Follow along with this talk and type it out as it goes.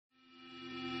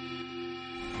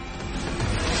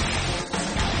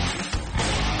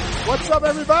What's up,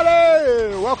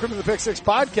 everybody? Welcome to the Pick Six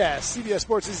Podcast, CBS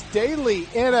Sports' daily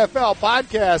NFL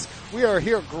podcast. We are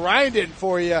here grinding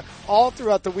for you all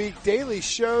throughout the week. Daily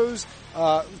shows,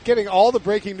 getting all the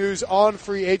breaking news on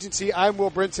free agency. I'm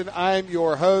Will Brinson. I'm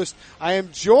your host. I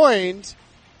am joined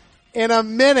in a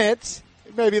minute,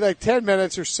 maybe like 10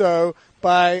 minutes or so,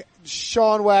 by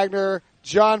Sean Wagner,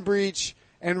 John Breech,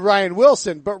 and Ryan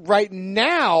Wilson. But right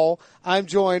now, I'm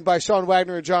joined by Sean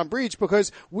Wagner and John Breech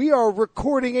because we are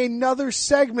recording another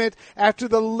segment after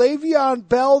the Le'Veon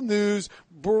Bell news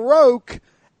broke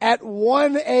at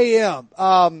 1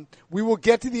 a.m. We will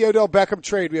get to the Odell Beckham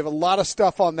trade. We have a lot of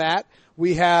stuff on that.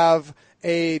 We have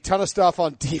a ton of stuff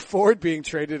on Dee Ford being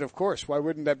traded, of course. Why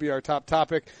wouldn't that be our top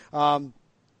topic?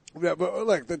 Yeah, but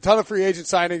look, the ton of free agent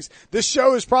signings. This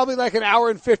show is probably like an hour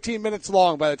and 15 minutes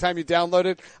long by the time you download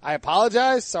it. I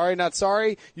apologize. Sorry, not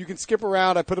sorry. You can skip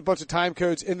around. I put a bunch of time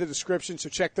codes in the description, so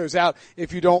check those out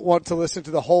if you don't want to listen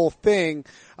to the whole thing.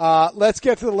 Let's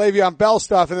get to the Le'Veon Bell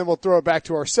stuff, and then we'll throw it back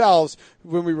to ourselves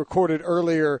when we recorded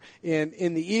earlier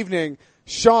in the evening.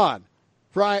 Sean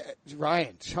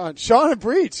and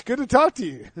Breech, good to talk to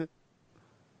you.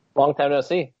 Long time no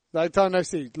see. Long time no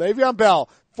see. Le'Veon Bell.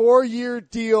 4-year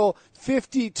deal,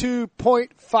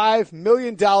 $52.5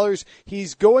 million.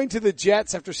 He's going to the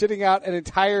Jets after sitting out an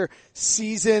entire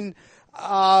season.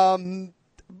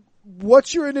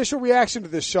 What's your initial reaction to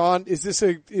this, Sean? Is this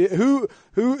who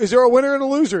is there a winner and a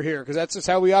loser here? Because that's just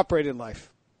how we operate in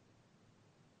life.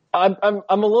 I'm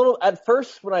a little, at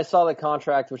first when I saw the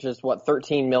contract, which is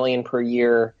 $13 million per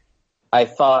year, I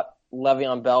thought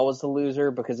Le'Veon Bell was the loser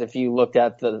because if you looked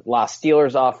at the last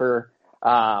Steelers offer,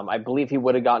 I believe he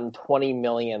would have gotten $20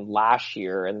 million last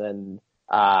year and then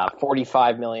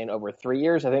 $45 million over 3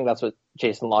 years. I think that's what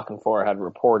Jason Lockenfor had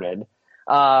reported.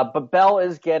 But Bell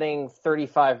is getting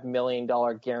 $35 million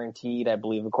guaranteed, I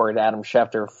believe, according to Adam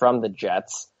Schefter, from the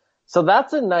Jets. So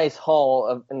that's a nice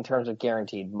haul in terms of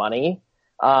guaranteed money.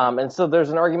 And so there's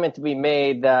an argument to be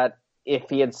made that if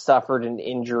he had suffered an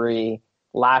injury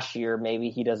last year,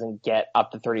 maybe he doesn't get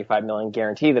up to $35 million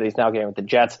guarantee that he's now getting with the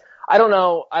Jets. I don't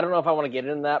know if I want to get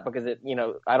into that because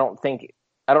I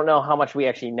don't know how much we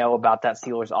actually know about that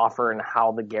Steelers offer and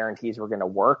how the guarantees were going to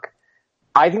work.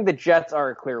 I think the Jets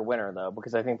are a clear winner though,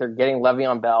 because I think they're getting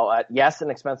Le'Veon Bell at, yes, an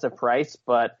expensive price,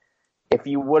 but if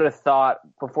you would have thought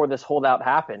before this holdout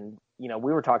happened, we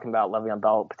were talking about Le'Veon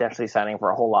Bell potentially signing for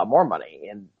a whole lot more money.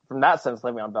 And from that sense,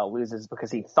 Le'Veon Bell loses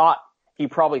because he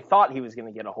probably thought he was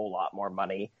going to get a whole lot more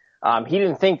money. He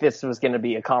didn't think this was going to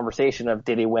be a conversation of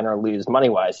did he win or lose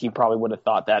money-wise. He probably would have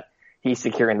thought that he's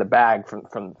securing the bag from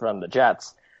the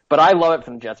Jets. But I love it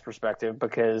from the Jets' perspective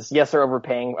because, yes, they're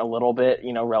overpaying a little bit,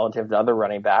 relative to other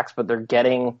running backs, but they're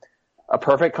getting a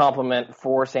perfect complement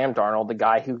for Sam Darnold, the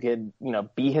guy who could,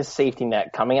 be his safety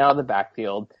net coming out of the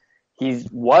backfield. He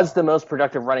was the most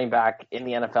productive running back in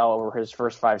the NFL over his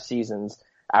first 5 seasons,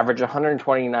 averaged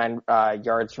 129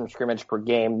 yards from scrimmage per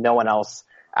game. No one else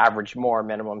average more,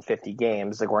 minimum 50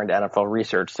 games, according to NFL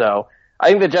research. So I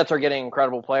think the Jets are getting an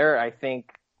incredible player. I think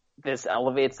this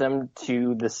elevates them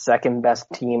to the second best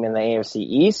team in the AFC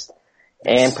East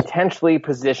and potentially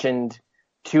positioned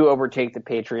to overtake the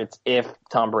Patriots if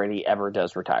Tom Brady ever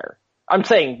does retire. I'm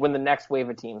saying when the next wave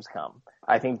of teams come,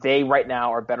 I think they right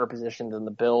now are better positioned than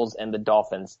the Bills and the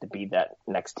Dolphins to be that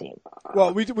next team.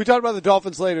 Well, we talked about the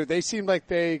Dolphins later. They seem like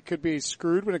they could be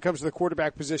screwed when it comes to the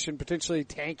quarterback position, potentially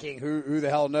tanking. Who the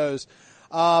hell knows?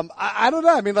 I don't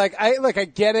know. I mean, I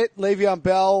get it. Le'Veon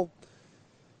Bell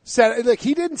said,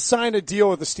 he didn't sign a deal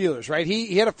with the Steelers, right?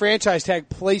 He had a franchise tag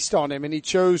placed on him and he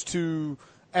chose to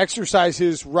exercise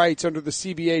his rights under the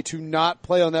CBA to not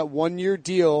play on that 1-year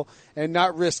deal and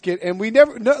not risk it. And we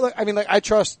never know. I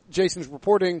trust Jason's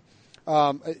reporting,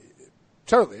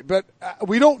 totally, but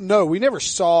we don't know. We never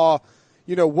saw,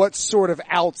 what sort of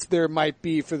outs there might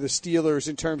be for the Steelers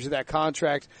in terms of that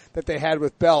contract that they had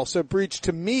with Bell. So Breech,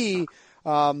 to me,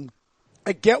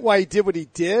 I get why he did what he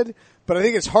did, but I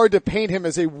think it's hard to paint him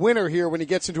as a winner here when he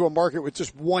gets into a market with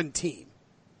just one team.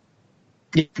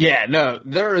 Yeah, no,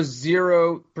 there is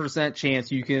 0%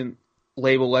 chance you can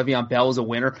label Le'Veon Bell as a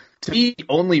winner. To me, the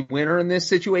only winner in this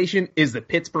situation is the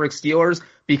Pittsburgh Steelers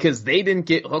because they didn't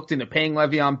get hooked into paying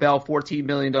Le'Veon Bell $14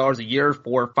 million a year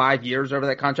for 5 years, whatever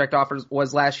that contract offer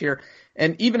was last year.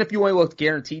 And even if you only looked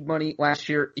guaranteed money last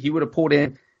year, he would have pulled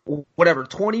in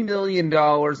 $20 million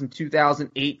in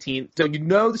 2018. So the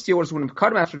Steelers wouldn't have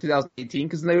cut him after 2018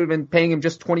 because they would have been paying him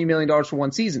just $20 million for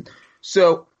one season.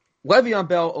 So Le'Veon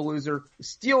Bell, a loser.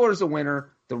 Steelers, a winner.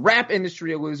 The rap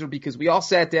industry, a loser, because we all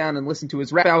sat down and listened to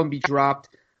his rap album be dropped,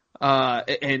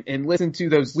 and listened to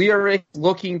those lyrics,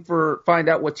 find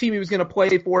out what team he was going to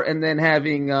play for, and then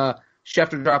having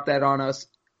Schefter drop that on us.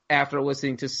 after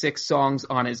listening to 6 songs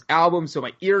on his album, so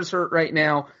my ears hurt right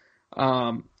now.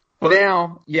 But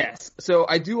now, yes. So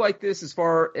I do like this as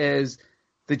far as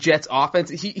the Jets offense.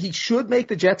 He should make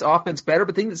the Jets offense better,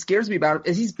 but the thing that scares me about him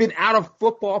is he's been out of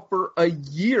football for a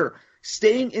year.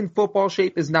 Staying in football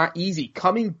shape is not easy.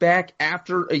 Coming back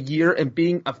after a year and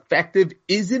being effective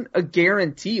isn't a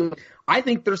guarantee. I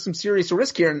think there's some serious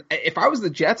risk here. And if I was the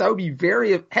Jets, I would be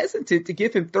very hesitant to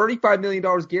give him $35 million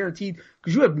guaranteed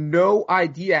because you have no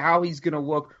idea how he's going to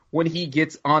look when he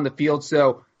gets on the field.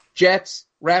 So Jets,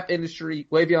 rap industry,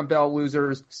 Le'Veon Bell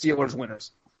losers, Steelers winners.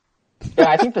 Yeah,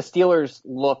 I think the Steelers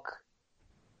look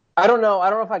 – I don't know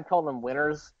if I'd call them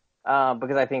winners.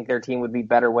 Because I think their team would be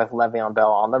better with Le'Veon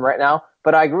Bell on them right now.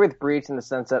 But I agree with Breech in the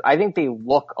sense that I think they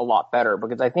look a lot better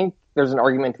because I think there's an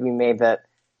argument to be made that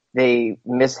they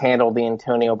mishandled the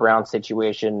Antonio Brown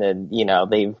situation and,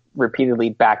 they've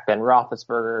repeatedly backed Ben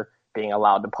Roethlisberger being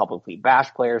allowed to publicly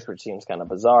bash players, which seems kind of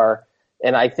bizarre.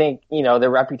 And I think,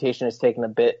 their reputation has taken a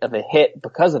bit of a hit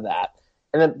because of that.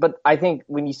 But I think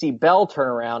when you see Bell turn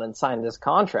around and sign this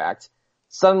contract,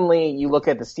 suddenly you look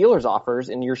at the Steelers offers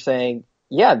and you're saying,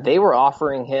 yeah, they were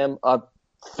offering him a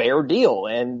fair deal,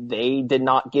 and they did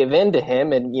not give in to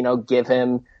him and, give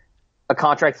him a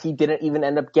contract he didn't even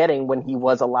end up getting when he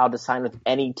was allowed to sign with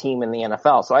any team in the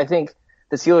NFL. So I think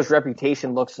the Steelers'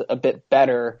 reputation looks a bit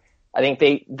better. I think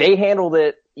they handled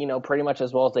it, pretty much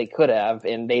as well as they could have,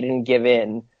 and they didn't give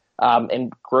in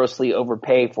and grossly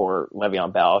overpay for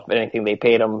Le'Veon Bell. If anything, they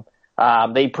paid him.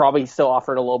 They probably still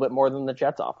offered a little bit more than the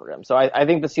Jets offered him. So I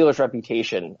think the Steelers'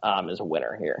 reputation is a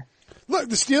winner here. Look,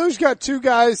 the Steelers got 2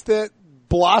 guys that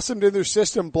blossomed in their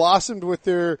system, blossomed with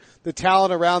the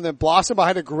talent around them, blossomed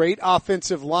behind a great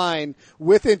offensive line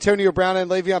with Antonio Brown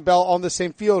and Le'Veon Bell on the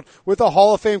same field with a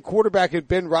Hall of Fame quarterback and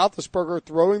Ben Roethlisberger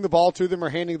throwing the ball to them or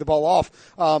handing the ball off.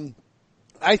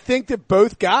 I think that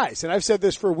both guys, and I've said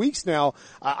this for weeks now,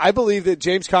 I believe that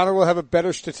James Conner will have a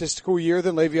better statistical year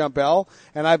than Le'Veon Bell,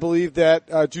 and I believe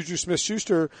that Juju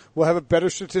Smith-Schuster will have a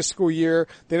better statistical year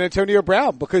than Antonio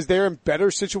Brown because they're in better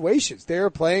situations.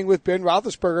 They're playing with Ben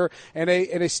Roethlisberger and a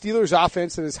Steelers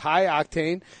offense that is high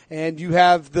octane, and you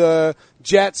have the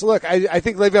Jets. Look, I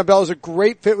think Le'Veon Bell is a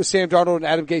great fit with Sam Darnold and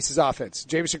Adam Gase's offense.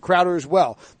 Jamison Crowder as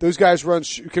well. Those guys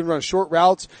can run short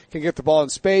routes, can get the ball in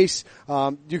space.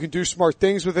 You can do smart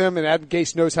things with him, and Adam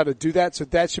Gase knows how to do that, so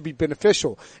that should be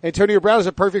beneficial. Antonio Brown is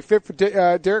a perfect fit for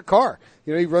Derek Carr.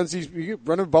 He runs you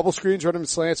run him bubble screens, run him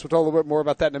slants. We'll talk a little bit more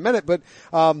about that in a minute. But,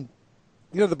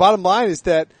 the bottom line is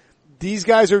that these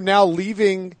guys are now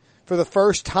leaving for the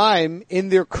first time in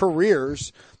their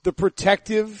careers the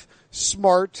protective,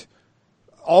 smart,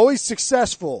 almost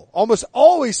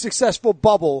always successful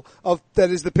bubble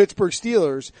that is the Pittsburgh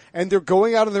Steelers, and they're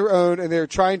going out on their own and they're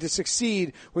trying to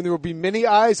succeed when there will be many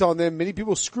eyes on them, many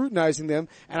people scrutinizing them,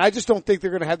 and I just don't think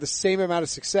they're going to have the same amount of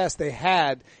success they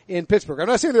had in Pittsburgh. I'm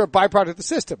not saying they're a byproduct of the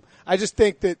system. I just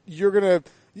think that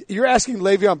you're asking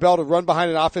Le'Veon Bell to run behind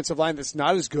an offensive line that's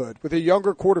not as good, with a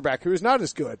younger quarterback who is not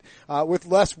as good, with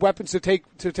less weapons to take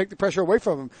the pressure away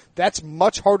from him. That's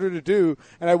much harder to do,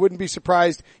 and I wouldn't be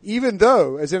surprised, even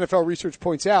though, as NFL research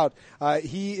points out,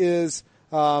 he has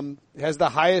the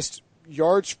highest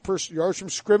yards from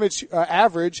scrimmage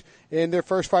average in their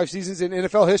first 5 seasons in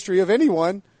NFL history of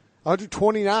anyone,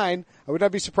 129. I would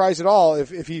not be surprised at all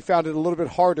if he found it a little bit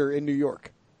harder in New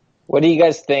York. What do you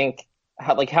guys think?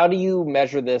 How do you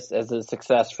measure this as a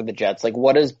success for the Jets? Like,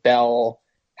 what does Bell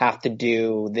have to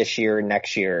do this year and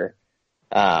next year?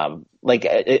 I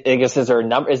guess, is there a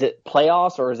number? Is it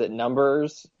playoffs or is it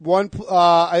numbers?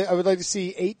 I would like to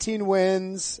see 18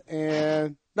 wins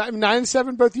and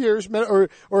 9-7 both years, or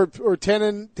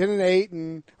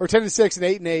 10-8 or 10-6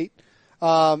 and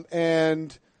 8-8,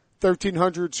 and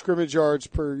 1,300 scrimmage yards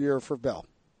per year for Bell.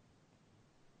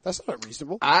 That's not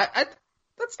unreasonable.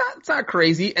 It's not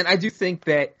crazy, and I do think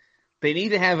that they need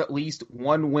to have at least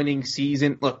one winning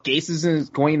season. Look, Gase is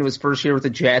going into his first year with the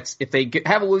Jets. If they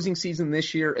have a losing season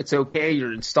this year, it's okay.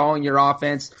 You're installing your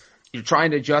offense. You're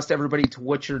trying to adjust everybody to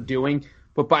what you're doing.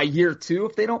 But by year 2,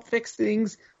 if they don't fix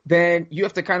things, then you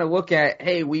have to kind of look at,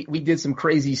 hey, we did some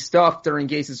crazy stuff during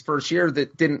Gase's first year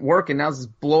that didn't work, and now this is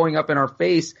blowing up in our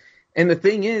face. And the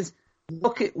thing is,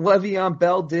 look at Le'Veon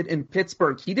Bell did in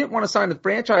Pittsburgh. He didn't want to sign the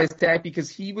franchise tag because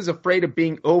he was afraid of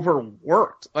being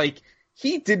overworked. Like,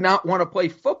 he did not want to play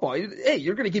football. Hey,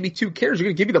 you're going to give me 2 carries. You're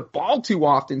going to give me the ball too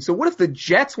often. So what if the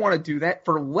Jets want to do that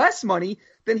for less money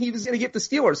than he was going to get the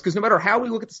Steelers? Because no matter how we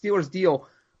look at the Steelers deal,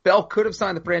 Bell could have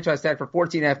signed the franchise tag for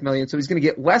 $14.5 million. So he's going to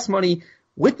get less money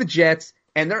with the Jets,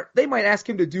 and they might ask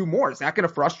him to do more. Is that going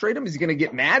to frustrate him? Is he going to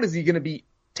get mad? Is he going to be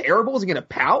terrible? Is he going to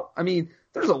pout? I mean,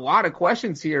 there's a lot of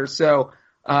questions here. So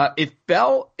If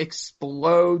Bell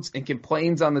explodes and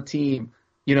complains on the team,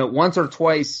 once or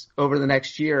twice over the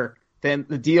next year, then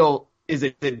the deal is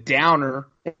a downer.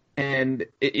 And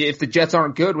if the Jets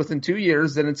aren't good within 2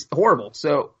 years, then it's horrible.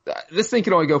 So this thing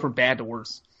can only go from bad to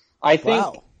worse. I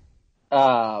think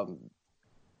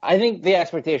the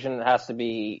expectation has to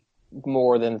be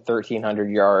more than 1,300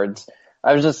 yards.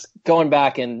 I was just going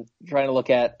back and trying to look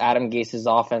at Adam Gase's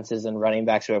offenses and running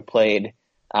backs who have played,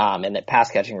 and at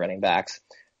pass catching running backs.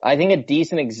 I think a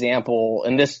decent example,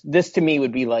 and this to me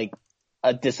would be like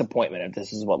a disappointment if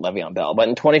this is what Le'Veon Bell. But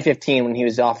in 2015, when he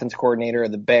was the offense coordinator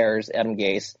of the Bears, Adam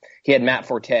Gase, he had Matt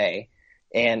Forte,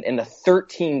 and in the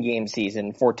 13-game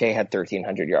season, Forte had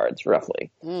 1,300 yards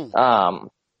roughly.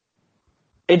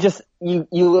 It just you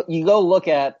go look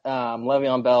at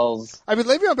Le'Veon Bell's. I mean,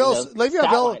 Le'Veon Bell.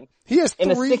 Line. He has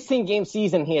in a 16-game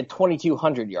season, he had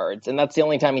 2,200 yards, and that's the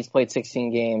only time he's played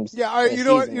 16 games. Yeah, all right, you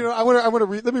know what? I want to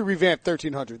let me revamp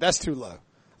 1,300. That's too low.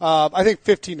 I think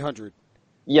 1,500.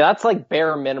 Yeah, that's like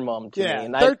bare minimum to me,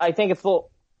 and I think it's a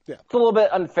little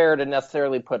bit unfair to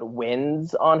necessarily put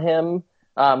wins on him.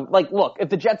 Look, if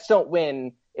the Jets don't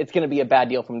win, it's going to be a bad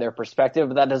deal from their perspective,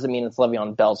 but that doesn't mean it's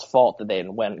Le'Veon Bell's fault that they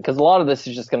didn't win, because a lot of this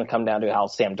is just going to come down to how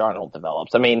Sam Darnold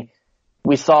develops. I mean,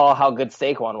 we saw how good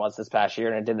Saquon was this past year,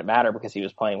 and it didn't matter because he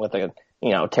was playing with a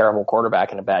terrible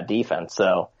quarterback and a bad defense.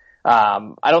 So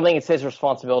I don't think it's his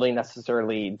responsibility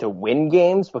necessarily to win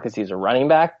games because he's a running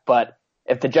back, but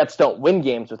if the Jets don't win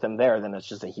games with him there, then it's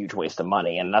just a huge waste of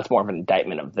money, and that's more of an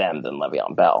indictment of them than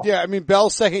Le'Veon Bell. Yeah, I mean,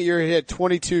 Bell's second year he had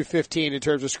 22-15 in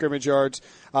terms of scrimmage yards,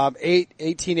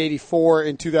 1884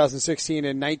 in 2016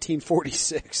 and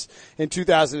 1946 in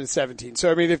 2017.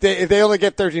 So I mean, if they only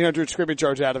get 1,300 scrimmage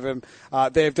yards out of him,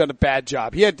 they have done a bad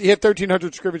job. He had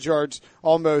 1,300 scrimmage yards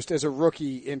almost as a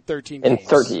rookie in 13 games. In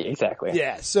 30, exactly.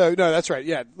 Yeah. So no, that's right.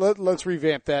 Yeah, let's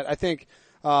revamp that. I think.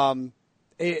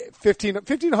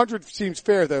 1,500 seems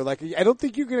fair though. Like, I don't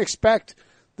think you can expect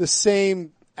the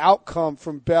same outcome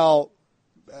from Bell.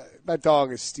 My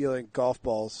dog is stealing golf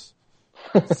balls.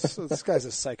 So this guy's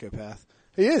a psychopath.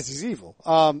 He is. He's evil.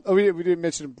 We didn't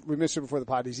mention. We mentioned before the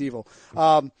pod. He's evil.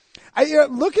 Looking at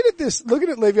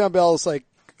Le'Veon Bell's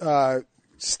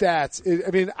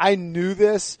stats. I knew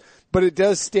this, but it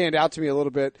does stand out to me a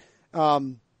little bit.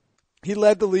 He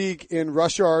led the league in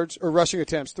rush yards or rushing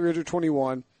attempts,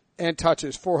 321. And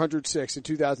touches, 406 in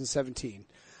 2017.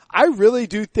 I really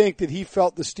do think that he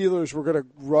felt the Steelers were going to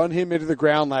run him into the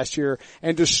ground last year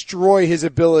and destroy his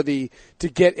ability to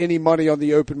get any money on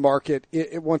the open market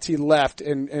once he left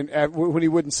and when he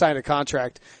wouldn't sign a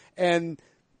contract. And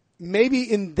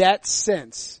maybe in that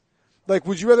sense, like,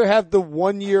 would you rather have the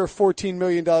 1 year, $14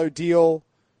 million deal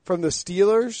from the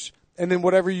Steelers and then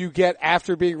whatever you get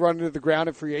after being run into the ground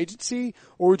in free agency?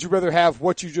 Or would you rather have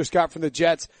what you just got from the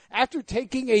Jets after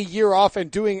taking a year off and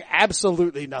doing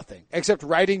absolutely nothing except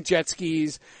riding jet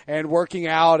skis and working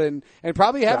out and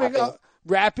probably having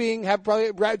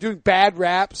doing bad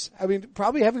raps. I mean,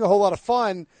 probably having a whole lot of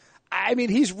fun. I mean,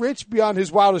 he's rich beyond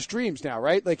his wildest dreams now,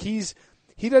 right? Like, he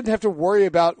doesn't have to worry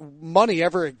about money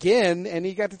ever again, and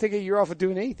he got to take a year off of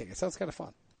doing anything. It sounds kind of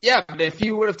fun. Yeah, but if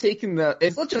you would have taken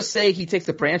let's just say he takes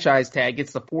the franchise tag,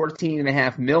 gets the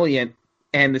 $14.5 million,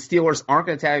 and the Steelers aren't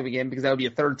going to tag him again because that would be a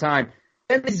third time,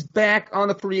 then he's back on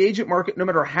the free agent market no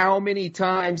matter how many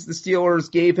times the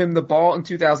Steelers gave him the ball in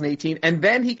 2018, and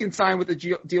then he can sign with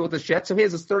the deal with the Jets. So he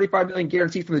has this $35 million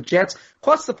guarantee from the Jets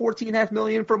plus the $14.5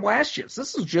 million from last year. So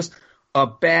this is just a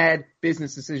bad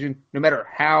business decision no matter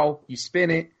how you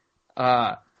spin it.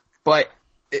 But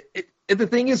the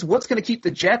thing is, what's going to keep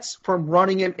the Jets from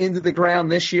running him into the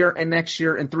ground this year and next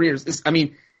year and 3 years? Does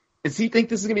he think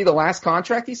this is going to be the last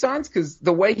contract he signs? Because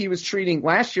the way he was treating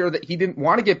last year, that he didn't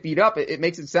want to get beat up, it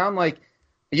makes it sound like,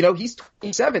 he's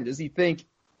 27. Does he think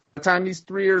by the time he's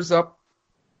 3 years up,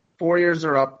 4 years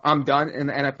are up, I'm done in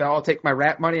the NFL, I'll take my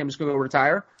rap money, I'm just going to go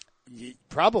retire?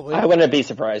 Probably. I wouldn't be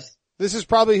surprised. This is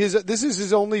probably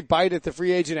his only bite at the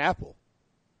free agent apple.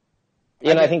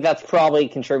 And I think that's probably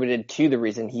contributed to the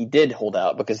reason he did hold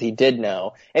out, because he did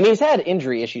know. And he's had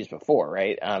injury issues before,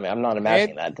 right? I'm not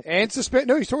imagining that. And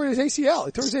no, he tore his ACL.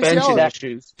 He tore his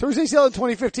ACL in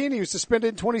 2015. He was suspended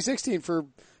in 2016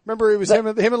 remember it was him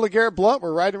and LeGarrette Blount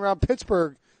were riding around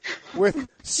Pittsburgh with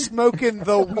smoking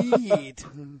the weed.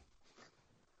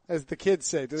 As the kids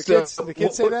say. Do the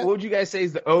kids say that? What would you guys say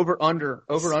is the over-under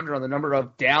on the number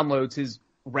of downloads his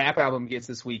rap album gets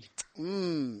this week?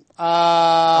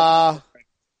 How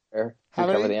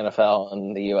many? Cover the NFL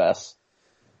and the U.S.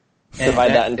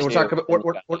 Divide that into. We're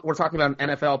talking about an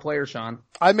NFL player, Sean.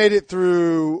 I made it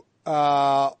through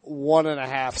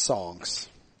 1.5 songs,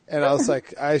 and I was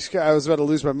like, I was about to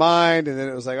lose my mind, and then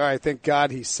it was like, all right, thank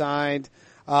God he signed.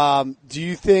 Do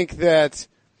you think that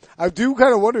 – I do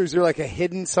kind of wonder, is there like a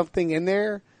hidden something in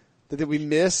there that we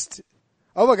missed?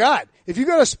 Oh, my God. If you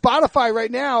go to Spotify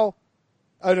right now –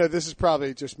 oh, no, this is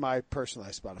probably just my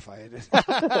personalized Spotify.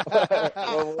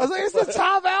 I was like, it's the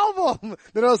top album.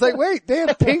 Then I was like, wait, they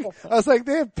have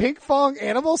Pink Fong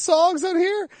Animal songs on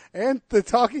here and the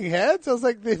Talking Heads. I was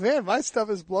like, man, my stuff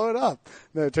is blowing up.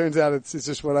 No, it turns out it's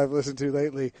just what I've listened to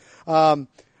lately. I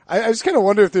just kind of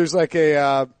wonder if there's like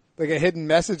a hidden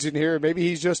message in here. Maybe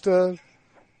he's just oh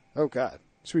God.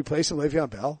 Should we play some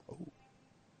Le'Veon Bell? Ooh.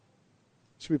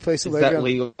 Should we play some Le'Veon? Is that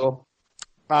legal?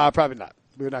 Probably not.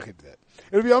 We're not going to do that.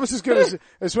 It'll be almost as good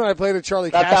as when I played a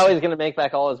Charlie Cash. That's how he's going to make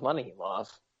back all his money he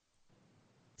lost.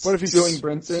 What if he suing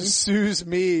Brinson? Sues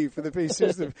me for he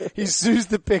sues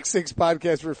the Pick Six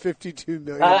podcast for $52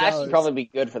 million. That'd actually probably be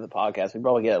good for the podcast. We'd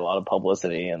probably get a lot of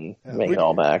publicity and make it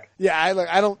all back.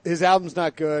 Yeah, his album's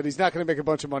not good. He's not going to make a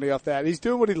bunch of money off that. He's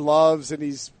doing what he loves, and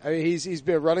he's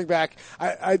been running back.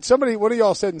 One of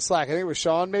y'all said in Slack, I think it was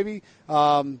Sean maybe,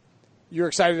 you're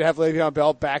excited to have Le'Veon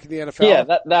Bell back in the NFL? Yeah,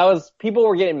 that was, people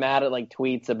were getting mad at like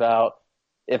tweets about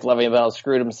if Le'Veon Bell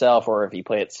screwed himself or if he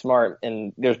played it smart,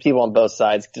 and there's people on both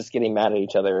sides just getting mad at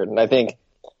each other. And I think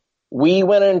we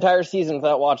went an entire season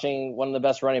without watching one of the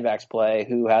best running backs play,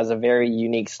 who has a very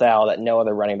unique style that no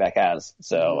other running back has.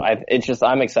 So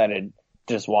I'm excited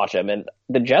to just watch him. And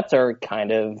the Jets are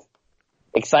kind of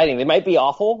exciting. They might be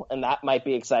awful, and that might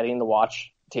be exciting to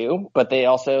watch too. But they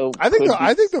also, I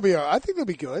think they'll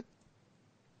be good.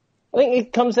 I think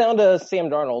it comes down to Sam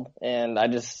Darnold, and I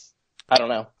don't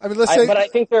know. I mean, but I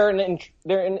think they're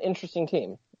an interesting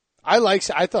team. I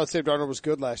thought Sam Darnold was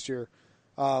good last year,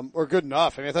 or good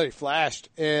enough. I mean, I thought he flashed.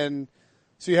 And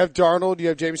so you have Darnold, you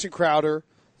have Jamison Crowder,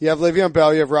 you have Le'Veon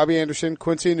Bell, you have Robbie Anderson,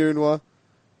 Quincy Enunwa.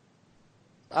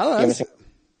 I don't know.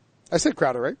 I said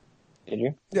Crowder, right? Did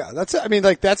you? Yeah,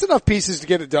 that's enough pieces to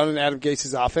get it done in Adam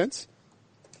Gase's offense.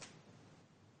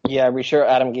 Yeah, are we sure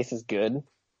Adam Gase is good?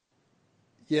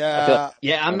 Yeah.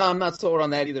 I'm not sold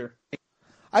on that either.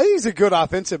 I think he's a good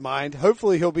offensive mind.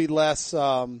 Hopefully he'll be less,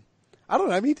 I don't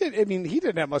know. I mean, he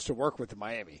didn't have much to work with in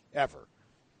Miami, ever.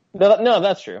 No,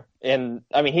 that's true. And,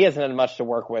 I mean, he hasn't had much to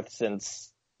work with since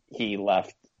he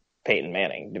left Peyton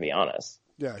Manning, to be honest.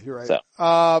 Yeah, you're right. So.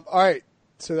 All right.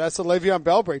 So that's the Le'Veon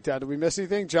Bell breakdown. Did we miss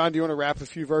anything? John, do you want to rap a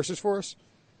few verses for us?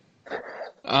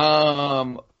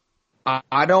 I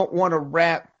don't want to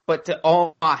rap. But to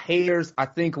all my haters, I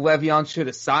think Le'Veon should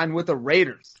have signed with the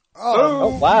Raiders.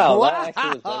 Oh wow. That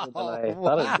actually was better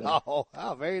than I thought it was.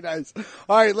 Wow, very nice.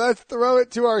 All right, let's throw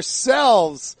it to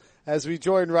ourselves as we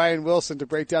join Ryan Wilson to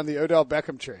break down the Odell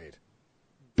Beckham trade.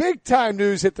 Big time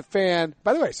news hit the fan.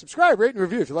 By the way, subscribe, rate, and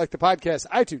review if you like the podcast.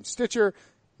 iTunes, Stitcher,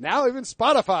 now even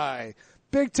Spotify.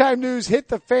 Big time news hit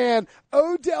the fan.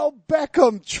 Odell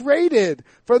Beckham traded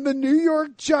from the New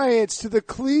York Giants to the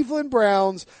Cleveland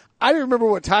Browns. I didn't remember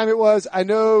what time it was. I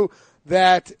know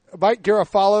that Mike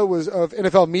Garafolo of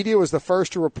NFL Media was the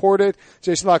first to report it.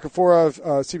 Jason Lockenfora of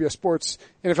CBS Sports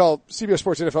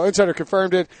NFL Insider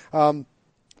confirmed it.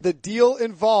 The deal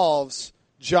involves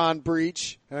John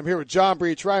Breech, and I'm here with John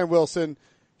Breech, Ryan Wilson,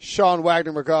 Sean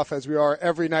Wagner McGuff, as we are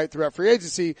every night throughout free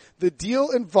agency. The deal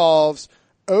involves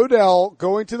Odell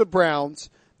going to the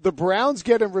Browns. The Browns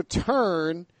get in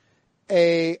return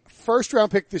a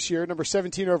first-round pick this year, number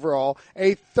 17 overall,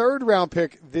 a third-round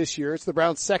pick this year. It's the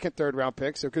Browns' second third-round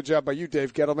pick, so good job by you,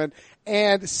 Dave Gettleman.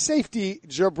 And safety,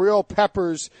 Jabril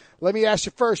Peppers. Let me ask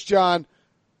you first, John,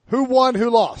 who won, who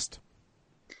lost?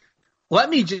 Let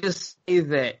me just say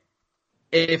that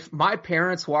if my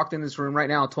parents walked in this room right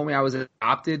now and told me I was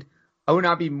adopted, I would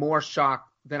not be more shocked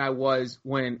than I was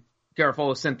when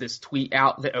Garafolo sent this tweet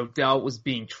out that Odell was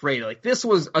being traded. Like, this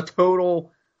was a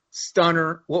total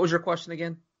stunner. What was your question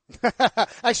again?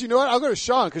 Actually, you know what? I'll go to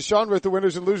Sean because Sean wrote the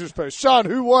winners and losers post. Sean,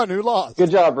 who won? Who lost?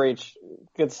 Good job, Breech.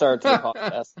 Good start to the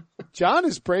podcast. John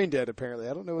is brain dead, apparently.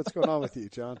 I don't know what's going on with you,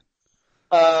 John.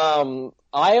 I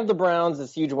have the Browns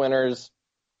as huge winners.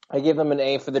 I give them an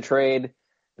A for the trade.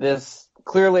 This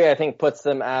clearly, I think, puts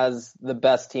them as the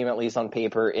best team, at least on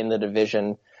paper, in the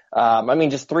division. I mean,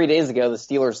 just 3 days ago, the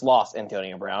Steelers lost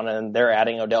Antonio Brown, and they're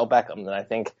adding Odell Beckham, and I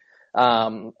think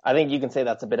you can say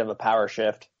that's a bit of a power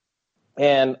shift.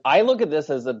 And I look at this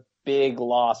as a big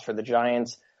loss for the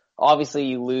Giants. Obviously,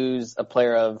 you lose a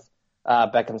player of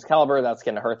Beckham's caliber. That's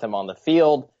going to hurt them on the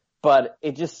field. But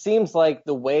it just seems like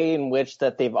the way in which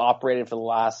that they've operated for the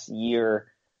last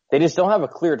year, they just don't have a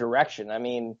clear direction. I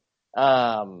mean,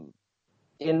 and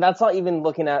that's not even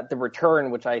looking at the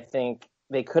return, which I think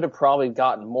they could have probably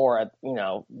gotten more at,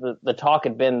 the talk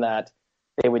had been that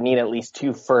they would need at least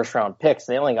 2 first-round picks.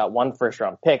 They only got 1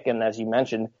 first-round pick, and as you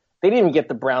mentioned, They didn't even get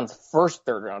the Browns' first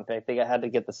third-round pick. They had to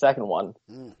get the second one.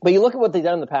 But you look at what they've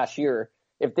done in the past year.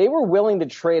 If they were willing to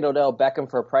trade Odell Beckham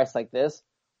for a price like this,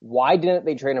 why didn't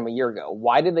they trade him a year ago?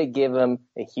 Why did they give him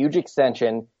a huge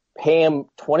extension, pay him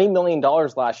 $20 million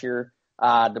last year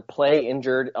to play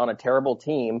injured on a terrible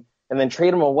team, and then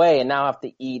trade him away and now have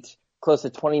to eat close to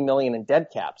 $20 million in dead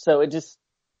cap? So it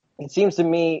seems to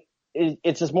me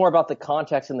it's just more about the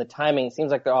context and the timing. It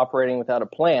seems like they're operating without a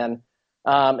plan.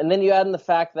 And then you add in the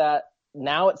fact that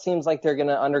now it seems like they're going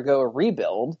to undergo a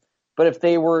rebuild. But if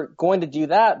they were going to do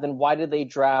that, then why did they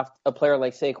draft a player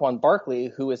like Saquon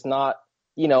Barkley, who is not,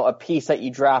 a piece that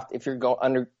you draft if you're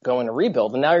undergoing a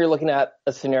rebuild? And now you're looking at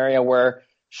a scenario where,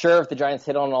 sure, if the Giants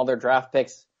hit on all their draft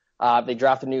picks, they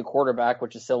draft a new quarterback,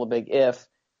 which is still a big if,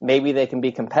 maybe they can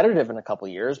be competitive in a couple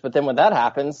of years. But then when that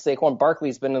happens, Saquon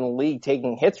Barkley's been in the league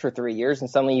taking hits for 3 years, and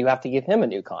suddenly you have to give him a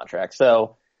new contract.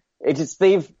 So it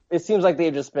seems like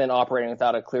they've just been operating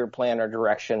without a clear plan or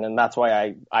direction, and that's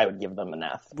why I would give them an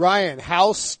F. Ryan,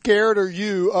 how scared are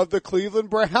you of the Cleveland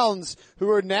Browns,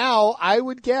 who are now, I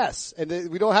would guess,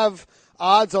 and we don't have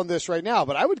odds on this right now,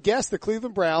 but I would guess the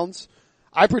Cleveland Browns,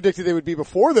 I predicted they would be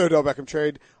before the Odell Beckham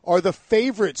trade, are the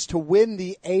favorites to win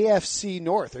the AFC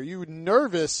North. Are you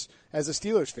nervous as a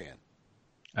Steelers fan?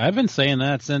 I've been saying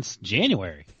that since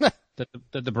January, that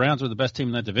the Browns were the best team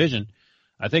in that division.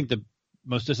 I think the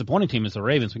most disappointing team is the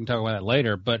Ravens. We can talk about that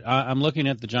later. But I'm looking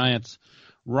at the Giants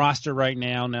roster right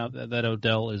now that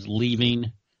Odell is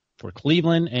leaving for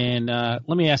Cleveland. And let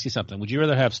me ask you something. Would you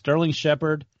rather have Sterling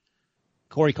Shepard,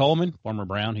 Corey Coleman, former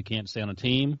Brown who can't stay on a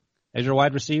team, as your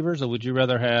wide receivers, or would you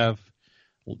rather have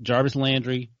Jarvis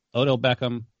Landry, Odell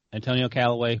Beckham, Antonio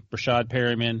Callaway, Rashad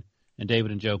Perryman, and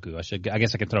David Njoku? I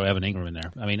guess I could throw Evan Ingram in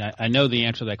there. I mean, I know the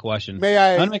answer to that question. May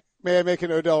I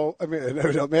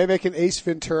make an Ace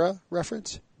Ventura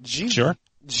reference? Sure.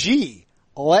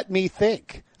 Let me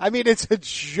think. I mean, it's a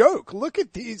joke. Look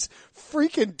at these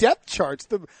freaking depth charts.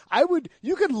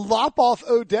 You could lop off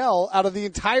Odell out of the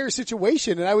entire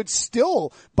situation, and I would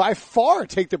still, by far,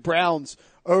 take the Browns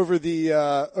over the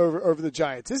over the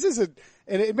Giants.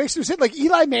 And it makes no sense. Like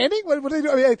Eli Manning, what do they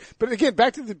do? I mean, but again,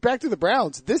 back to the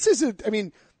Browns. This is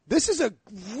a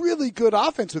really good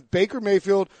offense with Baker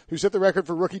Mayfield, who set the record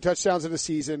for rookie touchdowns in a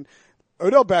season,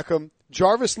 Odell Beckham,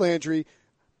 Jarvis Landry,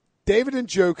 David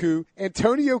Njoku,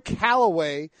 Antonio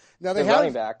Callaway. Now they have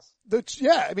running backs.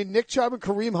 Nick Chubb and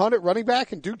Kareem Hunt at running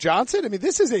back and Duke Johnson. I mean,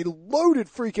 this is a loaded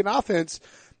freaking offense.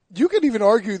 You could even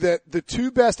argue that the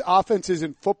two best offenses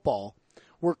in football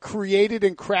were created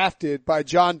and crafted by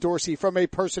John Dorsey from a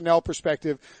personnel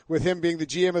perspective, with him being the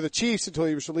GM of the Chiefs until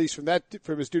he was released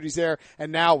from his duties there,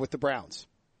 and now with the Browns.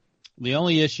 The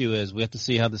only issue is we have to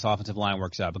see how this offensive line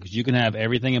works out, because you can have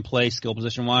everything in place skill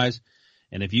position wise,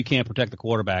 and if you can't protect the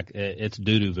quarterback, it's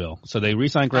doo-dooville. So they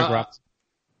re-signed Greg Robinson.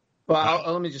 Well,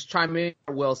 let me just chime in,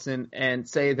 Wilson, and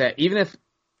say that even if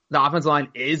the offensive line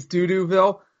is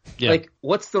doo-dooville,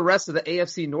 what's the rest of the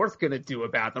AFC North going to do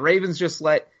about it? The Ravens just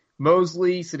let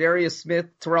Mosley, Sedarius Smith,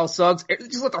 Terrell Suggs,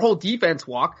 just let their whole defense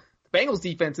walk. The Bengals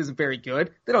defense isn't very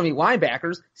good. They don't need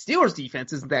linebackers. Steelers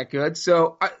defense isn't that good.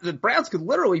 So the Browns could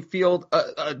literally field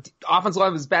a offensive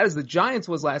line as bad as the Giants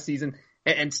was last season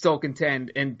and still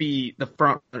contend and be the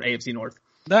front of the AFC North.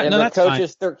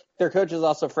 Their coach is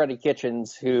also Freddie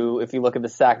Kitchens, who, if you look at the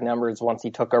sack numbers, once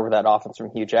he took over that offense from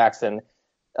Hugh Jackson,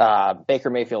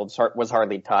 Baker Mayfield was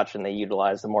hardly touched, and they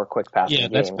utilized the more quick passing game.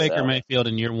 Yeah, that's Baker Mayfield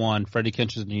in year one, Freddie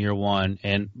Kitchens in year one.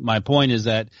 And my point is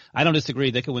that I don't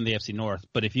disagree. They could win the AFC North.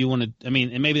 But if you want to, and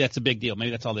maybe that's a big deal. Maybe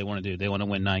that's all they want to do. They want to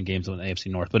win 9 games in the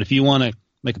AFC North. But if you want to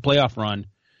make a playoff run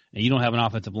and you don't have an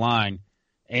offensive line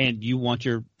and you want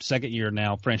your second year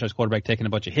now franchise quarterback taking a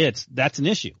bunch of hits, that's an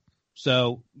issue.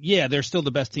 So, yeah, they're still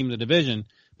the best team in the division,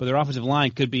 but their offensive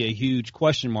line could be a huge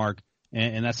question mark,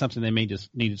 and that's something they may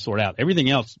just need to sort out. Everything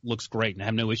else looks great, and I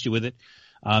have no issue with it.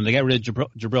 They got rid of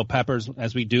Jabril Peppers.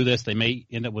 As we do this, they may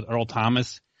end up with Earl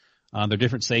Thomas. They're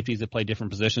different safeties that play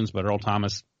different positions, but Earl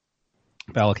Thomas,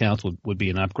 by all accounts, would be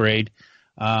an upgrade.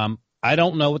 I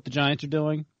don't know what the Giants are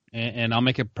doing, and I'll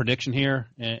make a prediction here.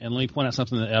 And let me point out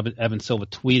something that Evan Silva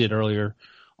tweeted earlier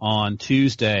on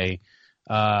Tuesday.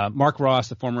 Mark Ross,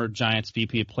 the former Giants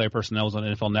VP of Player Personnel, was on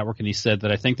NFL Network, and he said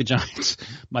that I think the Giants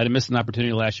might have missed an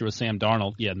opportunity last year with Sam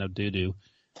Darnold. Yeah, no doo-doo.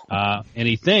 And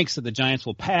he thinks that the Giants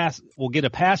will get a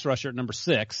pass rusher at number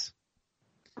 6,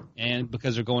 and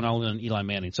because they're going all in on Eli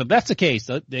Manning. So if that's the case,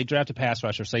 they draft a pass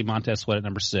rusher, say Montez Sweat at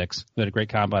number 6, who had a great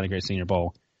combine, a great Senior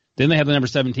Bowl. Then they have the number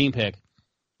 17 pick.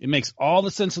 It makes all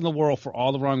the sense in the world for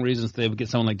all the wrong reasons they would get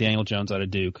someone like Daniel Jones out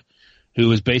of Duke, who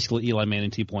is basically Eli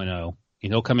Manning 2.0.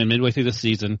 He'll come in midway through the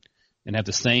season and have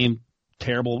the same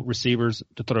terrible receivers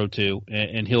to throw to,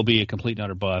 and he'll be a complete and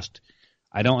utter bust.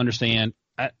 I don't understand.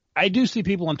 I do see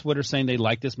people on Twitter saying they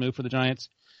like this move for the Giants.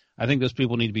 I think those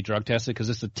people need to be drug tested because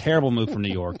it's a terrible move from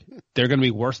New York. They're going to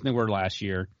be worse than they were last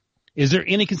year. Is there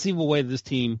any conceivable way that this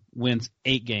team wins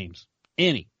 8 games?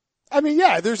 Any? I mean,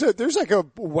 yeah, there's like a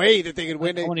way that they can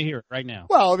win. I want to hear it right now.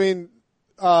 Well, I mean,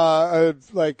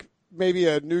 like maybe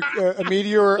a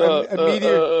meteor.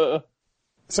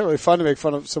 It's not really fun to make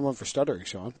fun of someone for stuttering,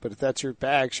 Sean, but if that's your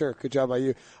bag, sure, good job by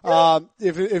you.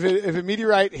 If a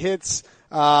meteorite hits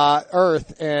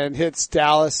Earth and hits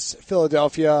Dallas,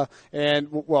 Philadelphia,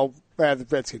 and the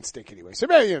Redskins stink anyway. So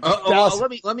maybe Dallas.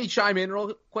 Let me chime in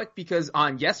real quick because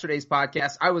on yesterday's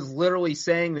podcast, I was literally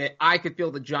saying that I could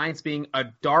feel the Giants being a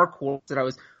dark horse, that I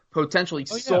was potentially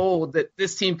sold that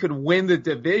this team could win the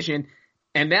division.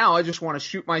 And now I just want to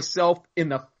shoot myself in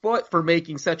the foot for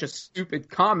making such a stupid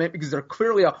comment because they're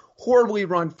clearly a horribly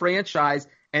run franchise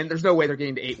and there's no way they're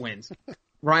getting to 8 wins.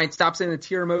 Ryan, stop sending the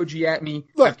tear emoji at me.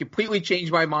 Look, I've completely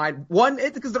changed my mind. One,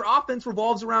 because their offense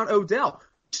revolves around Odell.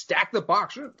 Stack the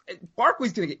box.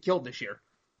 Barkley's going to get killed this year.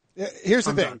 Here's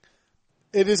the thing.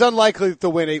 It is unlikely that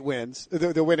they'll win 8 wins.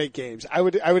 They'll win 8 games. I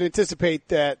would anticipate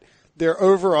that their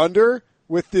over-under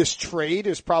with this trade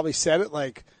is probably set at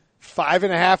like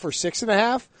 5.5 or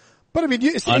 6.5. But I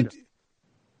mean,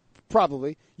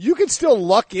 probably you can still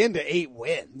luck into 8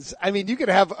 wins. I mean, you could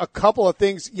have a couple of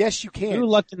things. Yes, you can. Who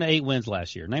lucked into 8 wins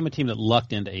last year? Name a team that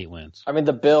lucked into 8 wins. I mean,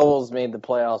 the Bills made the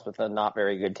playoffs with a not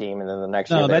very good team, and then the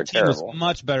next year they were that team terrible. was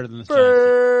much better than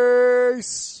the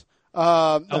Giants.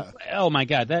 Oh my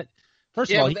God!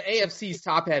 First of all, the AFC's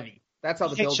top heavy. That's how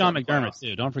the Bills. Sean McDermott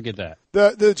too. Don't forget that.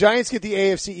 The Giants get the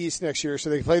AFC East next year,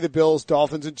 so they play the Bills,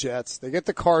 Dolphins, and Jets. They get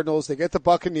the Cardinals. They get the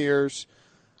Buccaneers.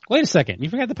 Wait a second. You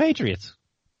forgot the Patriots.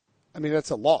 I mean, that's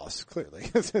a loss, clearly.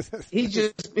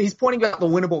 He's pointing out the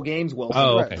winnable games, Wilson.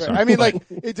 Oh, okay. Right. I mean, like,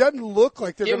 it doesn't look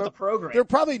like they're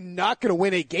probably not going to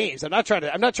win 8 games. I'm not trying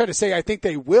to say I think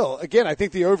they will. Again, I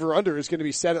think the over-under is going to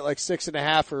be set at like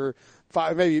 6.5 or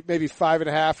 5, maybe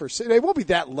 5.5 or 6. They won't be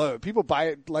that low. People buy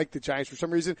it like the Giants for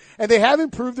some reason. And they have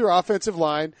improved their offensive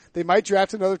line. They might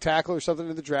draft another tackle or something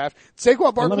in the draft.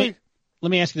 Saquon Barkley.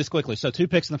 Let me ask you this quickly. So 2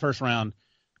 picks in the first round.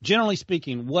 Generally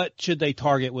speaking, what should they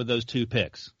target with those 2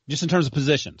 picks? Just in terms of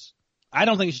positions. I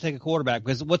don't think you should take a quarterback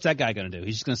because what's that guy going to do?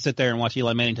 He's just going to sit there and watch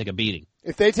Eli Manning take a beating.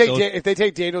 If they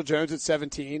take Daniel Jones at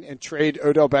 17 and trade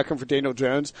Odell Beckham for Daniel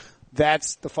Jones,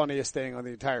 that's the funniest thing on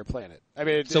the entire planet. I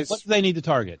mean, what do they need to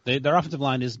target? Their offensive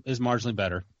line is marginally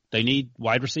better. They need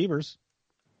wide receivers.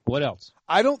 What else?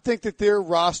 I don't think that their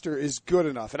roster is good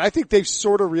enough, and I think they've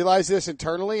sort of realized this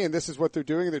internally, and this is what they're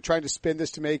doing. They're trying to spin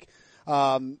this to make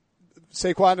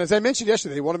Saquon, as I mentioned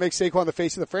yesterday, they want to make Saquon the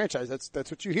face of the franchise.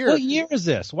 That's what you hear. What year is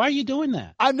this? Why are you doing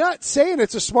that? I'm not saying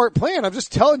it's a smart plan. I'm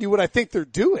just telling you what I think they're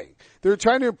doing. They're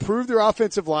trying to improve their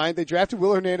offensive line. They drafted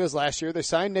Will Hernandez last year. They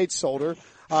signed Nate Solder.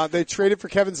 They traded for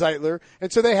Kevin Zeitler.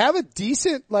 And so they have a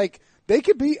decent, they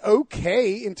could be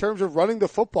okay in terms of running the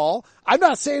football. I'm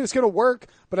not saying it's going to work,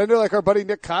 but I know our buddy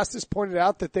Nick Costas pointed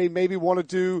out that they maybe want to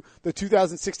do the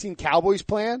 2016 Cowboys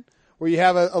plan, where you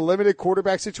have a limited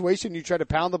quarterback situation, you try to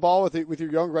pound the ball with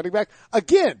your young running back.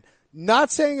 Again,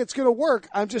 not saying it's going to work.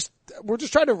 We're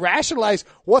just trying to rationalize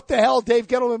what the hell Dave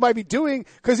Gettleman might be doing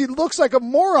because he looks like a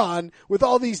moron with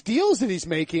all these deals that he's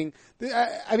making.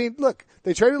 I mean, look,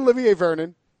 they traded Olivier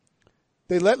Vernon.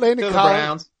 They let Landon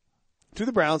Collins to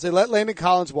the Browns. They let Landon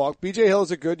Collins walk. B.J. Hill is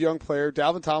a good young player.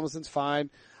 Dalvin Tomlinson's fine.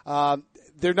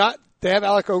 They have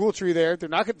Alec Ogletree there. They're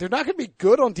not going to be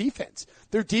good on defense.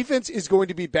 Their defense is going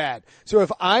to be bad. So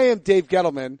if I am Dave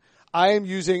Gettleman, I am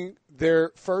using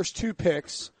their first 2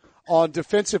 picks on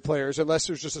defensive players, unless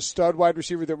there's just a stud wide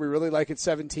receiver that we really like at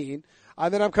 17.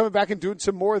 And then I'm coming back and doing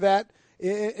some more of that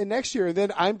in next year. And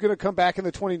then I'm going to come back in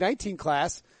the 2019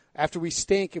 class after we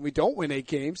stink and we don't win 8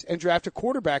 games and draft a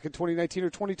quarterback in 2019 or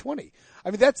 2020.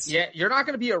 I mean, you're not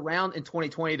going to be around in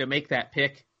 2020 to make that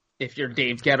pick. If you're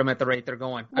Dave Gettleman at the rate they're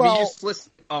going. I mean, you just list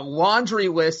a laundry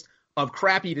list of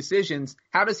crappy decisions.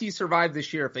 How does he survive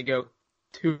this year if they go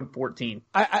 2-14?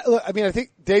 I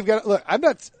think Dave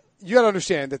Gettleman, you got to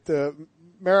understand that the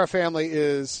Mara family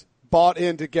is bought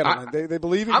into Gettleman. They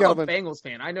believe in Gettleman. I'm a Bengals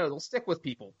fan. I know they'll stick with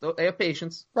people. They have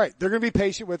patience. Right. They're going to be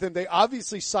patient with him. They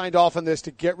obviously signed off on this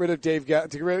to get rid of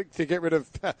to get rid of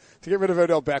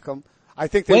Odell Beckham. I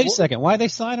think Wait a second. Why did they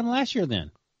sign him last year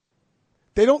then?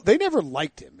 They never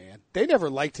liked him, man. They never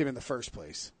liked him in the first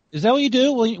place. Is that what you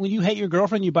do? When you hate your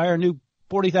girlfriend, you buy her a new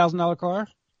 $40,000 car?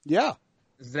 Yeah.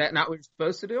 Is that not what you're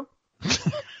supposed to do?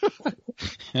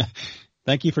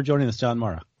 Thank you for joining us, John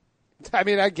Mara. I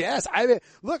mean, I guess.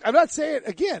 Look, I'm not saying,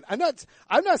 again, I'm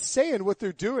not saying what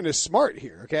they're doing is smart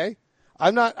here, okay?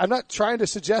 I'm not trying to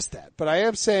suggest that, but I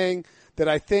am saying that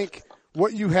I think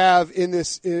what you have in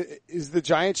this is the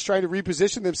Giants trying to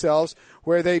reposition themselves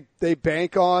where they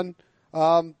bank on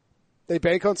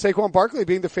Saquon Barkley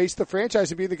being the face of the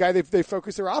franchise and being the guy they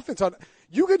focus their offense on.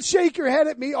 You can shake your head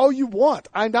at me all you want.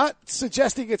 I'm not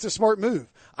suggesting it's a smart move.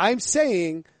 I'm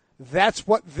saying that's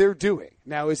what they're doing.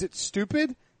 Now, is it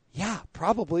stupid? Yeah,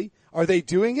 probably. Are they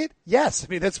doing it? Yes. I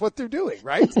mean, that's what they're doing,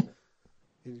 right?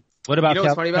 What about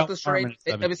what's funny about this trade?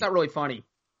 It's not really funny.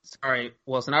 Sorry,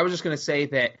 Wilson. I was just going to say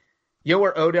that you know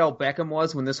where Odell Beckham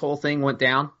was when this whole thing went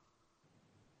down?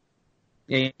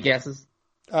 Any guesses?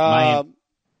 On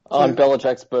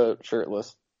Belichick's boat,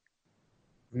 shirtless.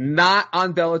 Not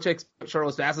on Belichick's boat,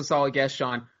 shirtless. That's a solid guess,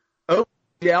 Sean.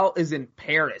 Odell is in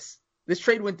Paris. This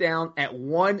trade went down at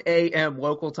 1 a.m.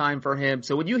 local time for him.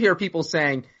 So when you hear people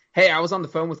saying, hey, I was on the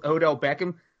phone with Odell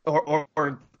Beckham, or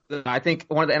I think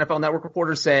one of the NFL Network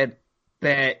reporters said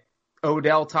that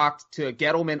Odell talked to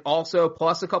Gettleman also,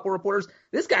 plus a couple reporters.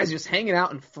 This guy's just hanging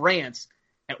out in France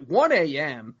at 1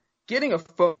 a.m., getting a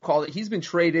phone call that he's been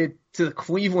traded to the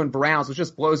Cleveland Browns, which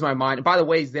just blows my mind. And by the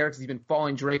way, he's there because he's been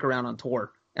following Drake around on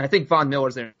tour. And I think Von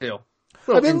Miller's there too.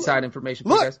 Inside information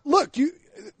for you guys. Look,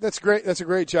 that's great. That's a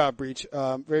great job, Breech.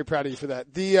 Very proud of you for that.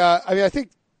 I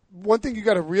think one thing you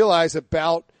got to realize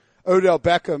about Odell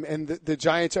Beckham and the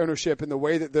Giants ownership and the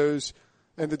way that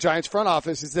and the Giants front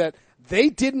office is that they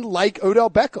didn't like Odell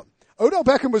Beckham. Odell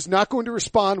Beckham was not going to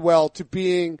respond well to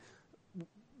being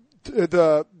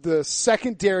the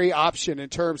secondary option in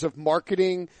terms of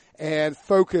marketing and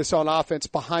focus on offense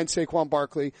behind Saquon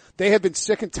Barkley. They have been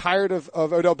sick and tired of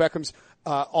Odell Beckham's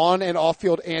on and off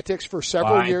field antics for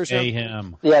several years now.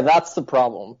 Him. Yeah, that's the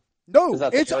problem. No,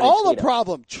 it's all a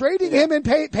problem. Trading him and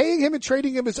paying him and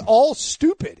trading him is all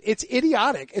stupid. It's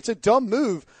idiotic. It's a dumb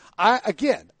move.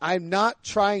 I'm not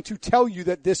trying to tell you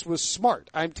that this was smart.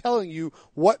 I'm telling you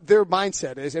what their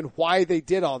mindset is and why they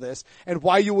did all this and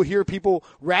why you will hear people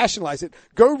rationalize it.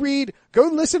 Go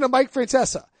listen to Mike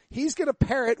Francesa. He's going to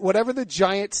parrot whatever the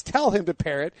Giants tell him to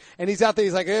parrot, and he's out there.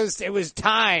 He's like, it was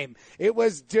time. It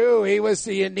was due.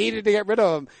 You needed to get rid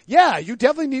of him. Yeah, you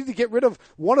definitely needed to get rid of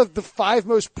one of the 5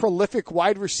 most prolific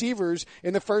wide receivers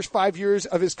in the first 5 years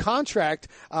of his contract,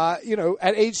 at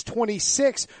age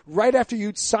 26, right after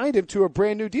you'd signed him to a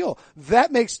brand new deal.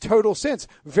 That makes total sense.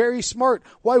 Very smart.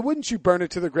 Why wouldn't you burn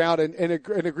it to the ground and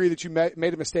agree that you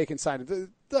made a mistake and signed it?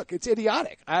 Look, it's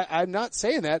idiotic. I'm not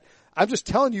saying that. I'm just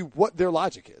telling you what their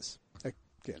logic is.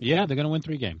 Again. Yeah, they're going to win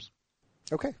 3 games.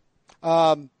 Okay.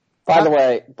 By the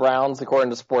way, Browns,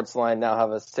 according to Sportsline, now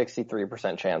have a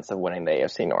 63% chance of winning the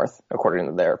AFC North, according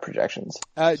to their projections.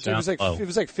 It was like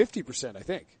 50%, I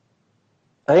think.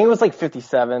 I think it was like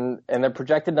 57, and their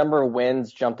projected number of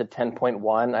wins jumped to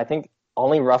 10.1. I think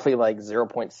only roughly like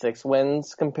 0.6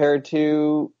 wins compared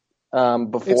to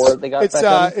before they got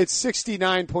Beckham. It's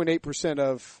 69.8%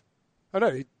 of. Oh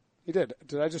no, he did.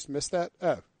 Did I just miss that?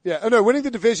 Oh yeah. Oh no, winning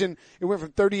the division, it went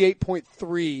from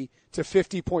 38.3 to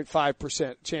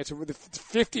 50.5% chance of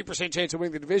 50% chance of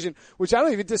winning the division, which I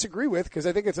don't even disagree with because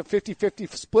I think it's a 50-50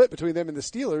 split between them and the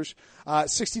Steelers.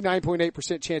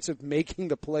 69.8% chance of making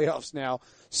the playoffs now,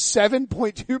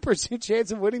 7.2%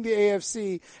 chance of winning the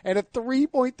AFC, and a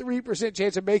 3.3%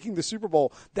 chance of making the Super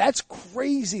Bowl. That's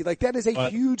crazy. Like that is a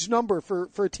huge number for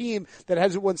a team that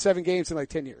hasn't won 7 games in like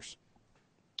 10 years.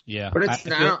 Yeah. But I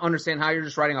don't understand how you're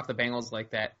just writing off the Bengals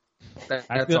like that.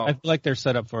 I feel like they're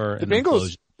set up for the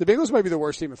Bengals. The Bengals might be the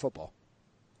worst team in football.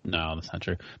 No, that's not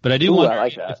true. But I do wonder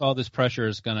if all this pressure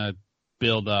is going to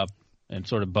build up and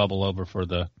sort of bubble over for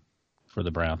the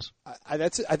Browns. I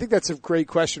think that's a great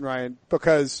question, Ryan,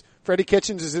 because Freddie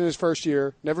Kitchens is in his first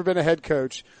year, never been a head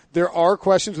coach. There are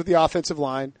questions with the offensive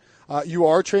line. You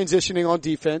are transitioning on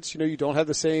defense. You don't have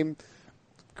the same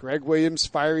Greg Williams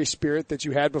fiery spirit that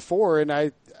you had before.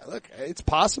 And look, it's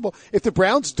possible if the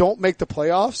Browns don't make the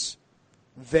playoffs,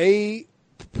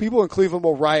 people in Cleveland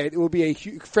will riot. It will be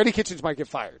Freddie Kitchens might get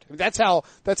fired. I mean, that's how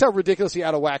ridiculously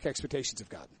out of whack expectations have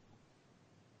gotten.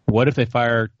 What if they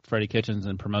fire Freddie Kitchens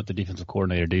and promote the defensive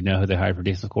coordinator? Do you know who they hired for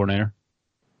defensive coordinator?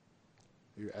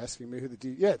 You're asking me who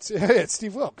it's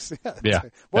Steve Wilkes. Yeah,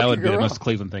 that would be the most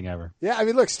Cleveland thing ever. Yeah, I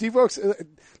mean, look, Steve Wilkes,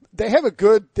 they have a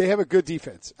good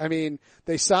defense. I mean,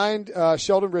 they signed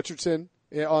Sheldon Richardson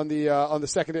on the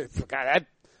second. God,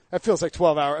 that feels like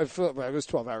 12 hours. It was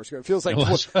 12 hours ago. It feels like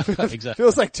exactly.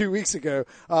 Feels like 2 weeks ago.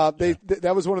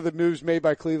 That was one of the moves made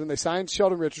by Cleveland. They signed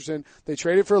Sheldon Richardson. They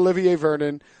traded for Olivier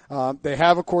Vernon. They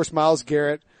have, of course, Myles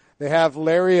Garrett. They have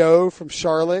Larry O from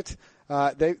Charlotte.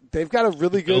 They've got a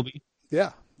really good.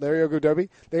 Yeah, Larry Ogunjobi.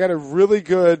 They got a really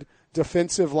good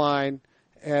defensive line,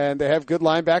 and they have good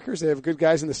linebackers. They have good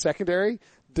guys in the secondary.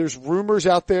 There's rumors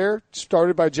out there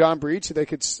started by John Breech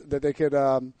that they could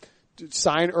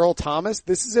sign Earl Thomas.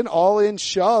 This is an all-in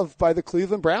shove by the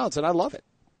Cleveland Browns, and I love it.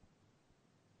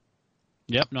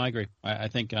 Yep, no, I agree. I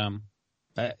think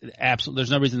absolutely,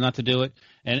 there's no reason not to do it.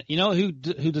 And you know who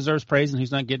deserves praise and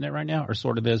who's not getting it right now, or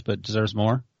sort of is, but deserves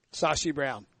more? Sashi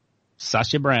Brown.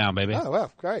 Sasha Brown, baby. Oh,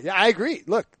 well, great. Yeah, I agree.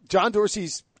 Look, John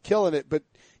Dorsey's killing it, but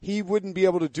he wouldn't be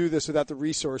able to do this without the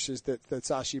resources that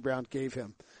Sashi Brown gave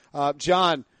him.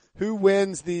 John, who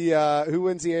wins the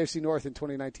AFC North in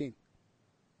 2019?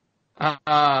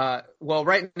 Well,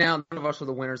 right now, none of us are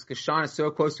the winners because Sean is so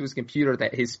close to his computer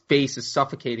that his face is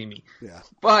suffocating me. Yeah.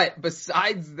 But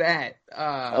besides that,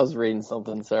 I was reading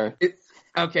something, sorry.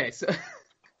 Okay, so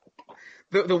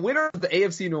the winner of the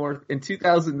AFC North in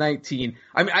 2019,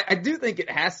 I mean, I do think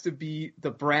it has to be the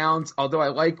Browns, although I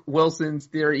like Wilson's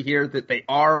theory here that they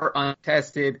are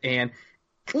untested. And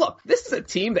look, this is a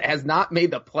team that has not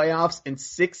made the playoffs in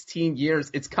 16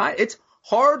 years. It's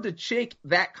hard to shake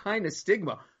that kind of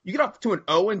stigma. You get up to an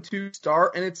 0-2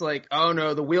 start, and it's like, oh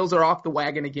no, the wheels are off the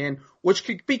wagon again, which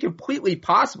could be completely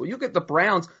possible. You get the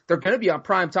Browns, they're going to be on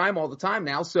prime time all the time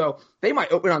now, so they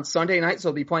might open on Sunday night, so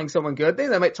they'll be playing someone good. They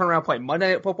might turn around and play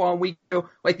Monday Night Football in week 2.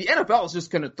 Like, the NFL is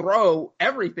just going to throw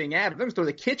everything at it. They're going to throw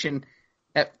the kitchen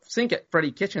at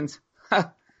Freddie Kitchens. Laugh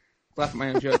at my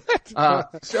own joke.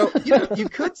 So, you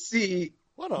could see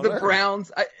the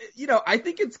Browns. I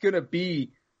think it's going to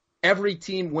be every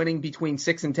team winning between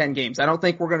 6 and 10 games. I don't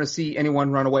think we're going to see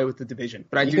anyone run away with the division.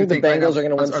 But I do think the Bengals are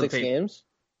going to win 6 games?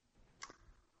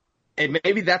 And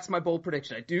maybe that's my bold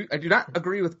prediction. I do not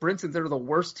agree with Brinson. They're the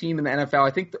worst team in the NFL. I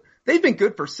think they've been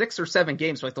good for 6 or 7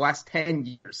 games for like the last 10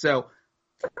 years. So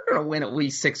they're going to win at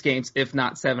least 6 games, if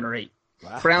not 7 or 8.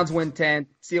 Wow. Browns win 10,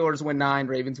 Steelers win 9,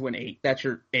 Ravens win 8. That's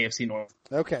your AFC North.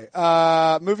 Okay.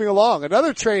 Moving along.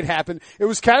 Another trade happened. It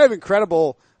was kind of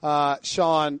incredible,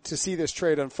 Sean, to see this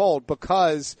trade unfold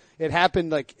because it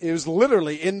happened it was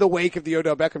literally in the wake of the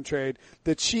Odell Beckham trade.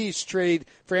 The Chiefs trade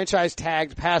franchise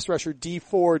tagged pass rusher Dee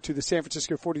Ford to the San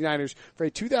Francisco 49ers for a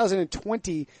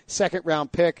 2020 second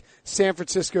round pick. San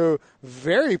Francisco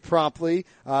very promptly,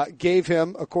 gave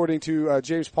him, according to,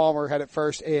 James Palmer had it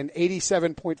first, an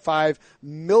 $87.5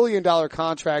 million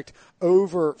contract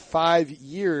over 5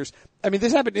 years. I mean,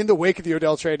 this happened in the wake of the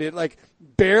Odell trade. It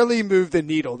barely moved the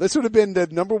needle. This would have been the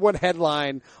number one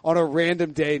headline on a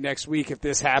random day next week if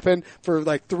this happened for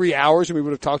 3 hours and we would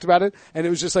have talked about it. And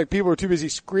it was just people were too busy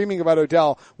screaming about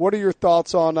Odell. What are your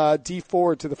thoughts on Dee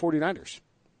Ford to the 49ers?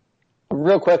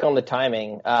 Real quick on the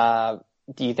timing.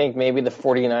 Do you think maybe the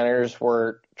 49ers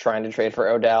were trying to trade for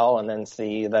Odell and then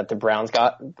see that the Browns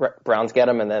get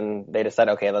him and then they decide,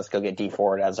 okay, let's go get Dee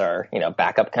Ford as our,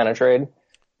 backup kind of trade?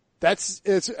 I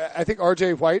think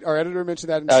RJ White, our editor, mentioned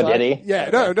that in Oh, did he?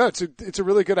 Yeah, okay. No, it's a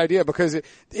really good idea because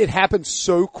it happened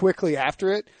so quickly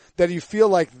after it that you feel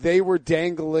like they were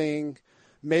dangling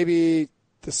maybe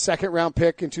the second round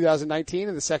pick in 2019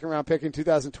 and the second round pick in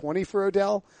 2020 for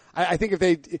Odell. I think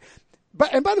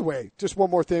and by the way, just one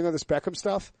more thing on this Beckham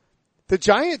stuff. The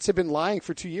Giants have been lying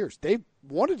for 2 years. They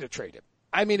wanted to trade him.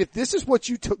 I mean, if this is what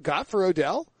you got for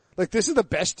Odell, this is the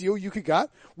best deal you could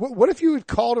got. What if you had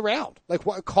called around?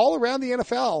 Call around the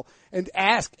NFL and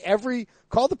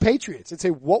call the Patriots and say,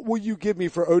 what will you give me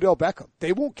for Odell Beckham?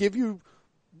 They won't give you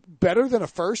better than a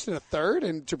first and a third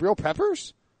and Jabril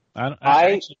Peppers?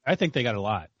 I think they got a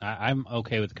lot. I'm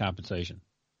okay with the compensation.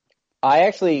 I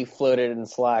actually floated in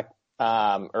Slack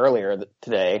earlier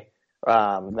today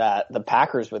that the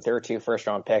Packers with their 2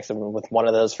 first-round picks and with one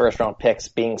of those first-round picks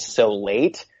being so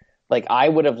late, I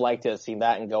would have liked to have seen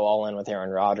that and go all in with Aaron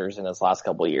Rodgers in his last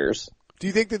couple of years. Do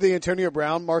you think that the Antonio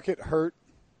Brown market hurt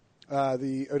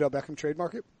the Odell Beckham trade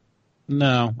market?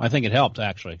 No, I think it helped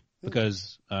actually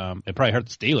because it probably hurt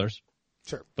the Steelers.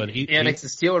 Sure, but it makes the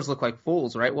Steelers look like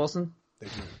fools, right, Wilson? They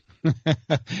do.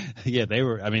 Yeah, they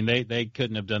were. I mean, they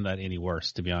couldn't have done that any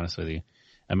worse, to be honest with you.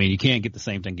 I mean, you can't get the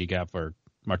same thing you got for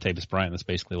Martavis Bryant. That's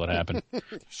basically what happened.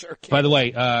 Sure can. By the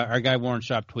way, our guy Warren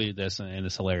Schaub tweeted this, and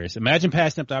it's hilarious. Imagine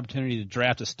passing up the opportunity to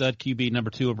draft a stud QB number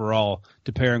 2 overall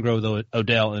to pair and grow with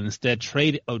Odell, and instead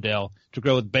trade Odell to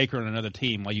grow with Baker on another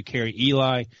team while you carry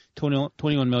Eli,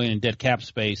 $21 million in dead cap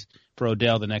space for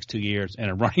Odell the next 2 years, and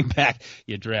a running back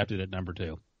you drafted at number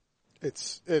 2.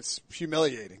 It's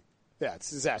humiliating. Yeah,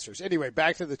 it's disastrous. Anyway,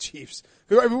 back to the Chiefs.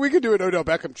 I mean, we could do an Odell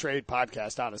Beckham trade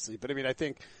podcast, honestly, but I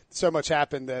think so much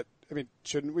happened that,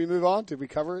 shouldn't we move on? Did we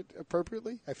cover it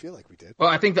appropriately? I feel like we did. Well,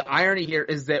 I think the irony here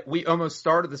is that we almost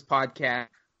started this podcast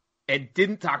and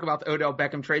didn't talk about the Odell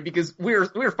Beckham trade because we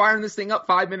were firing this thing up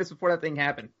 5 minutes before that thing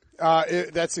happened.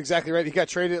 That's exactly right. He got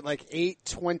traded at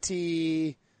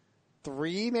 8:20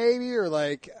 3 maybe, or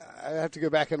like, I have to go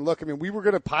back and look. I mean, we were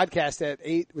going to podcast at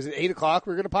 8. Was it 8 o'clock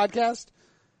we were going to podcast?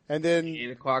 And then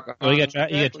 8 o'clock. Well, he got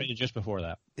traded just before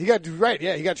that. He got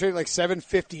traded like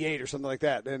 7:58 or something like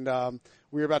that. And,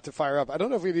 we were about to fire up. I don't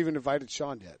know if we'd even invited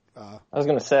Sean yet. I was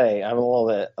going to say, I'm a little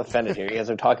bit offended here. You guys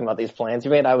are talking about these plans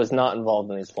you made. I was not involved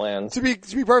in these plans. To be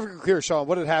perfectly clear, Sean,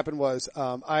 what had happened was,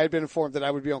 I had been informed that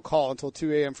I would be on call until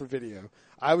 2 a.m. for video.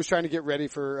 I was trying to get ready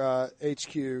for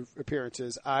HQ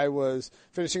appearances. I was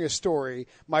finishing a story.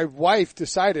 My wife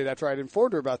decided, after I'd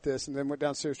informed her about this, and then went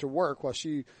downstairs to work while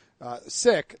she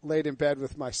sick, laid in bed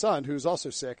with my son, who was also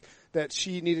sick, that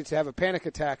she needed to have a panic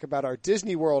attack about our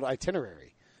Disney World itinerary.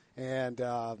 And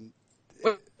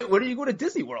what are you going to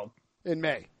Disney World? In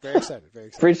May. Very excited. Very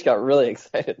excited. Breech got really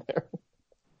excited there.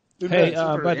 Hey,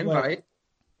 by the way,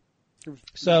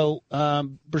 so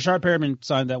Brashard Perriman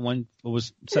signed that one.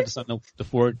 Was set to sign the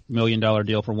 $4 million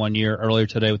deal for 1 year earlier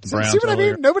today with the Browns. See what I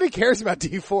mean? Nobody cares about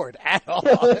Dee Ford at all.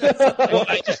 Well,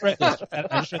 I just read this.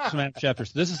 Some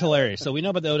chapters. This is hilarious. So we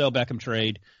know about the Odell Beckham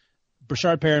trade.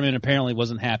 Brashard Perriman apparently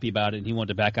wasn't happy about it, and he wanted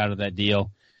to back out of that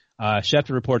deal.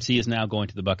 Schefter reports he is now going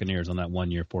to the Buccaneers on that 1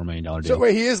 year, $4 million deal. So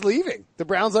wait, he is leaving? The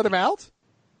Browns let him out?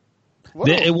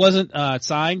 It wasn't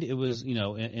signed. It was,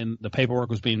 and the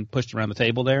paperwork was being pushed around the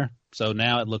table there. So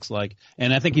now it looks like,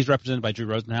 and I think he's represented by Drew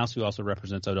Rosenhaus, who also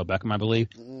represents Odell Beckham, I believe.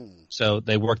 So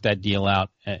they worked that deal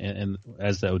out, and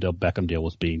as the Odell Beckham deal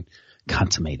was being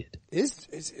consummated. Is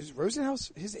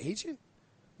Rosenhaus his agent?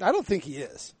 I don't think he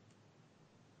is.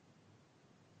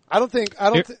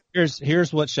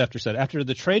 Here's what Schefter said. After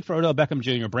the trade for Odell Beckham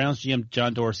Jr., Browns GM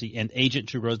John Dorsey and agent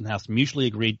Drew Rosenhaus mutually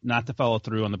agreed not to follow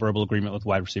through on the verbal agreement with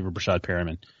wide receiver Brashard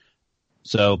Perriman.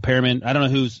 So Perriman, I don't know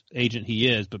whose agent he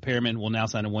is, but Perriman will now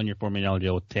sign a 1 year, $4 million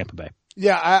deal with Tampa Bay.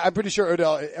 Yeah, I'm pretty sure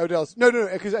Odell's no,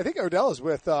 because I think Odell is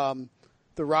with the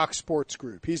Rock Sports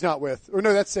Group. He's not with, or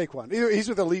no, that's Saquon. He's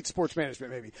with Elite Sports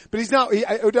Management, maybe. But he's not.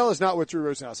 Odell is not with Drew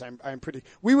Rosenhaus.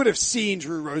 We would have seen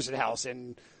Drew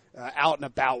Rosenhaus out and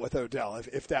about with Odell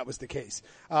if that was the case.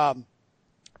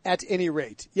 At any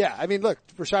rate, yeah. I mean, look,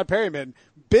 Brashard Perriman,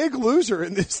 big loser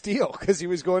in this deal because he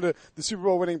was going to the Super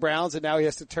Bowl winning Browns, and now he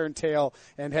has to turn tail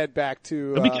and head back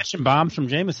to. He'll be catching bombs from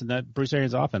Jameson, that Bruce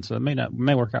Arians offense, so it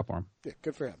may work out for him. Yeah,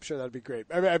 good for him. I'm sure that'd be great.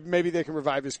 Maybe they can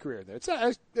revive his career there.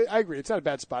 I agree. It's not a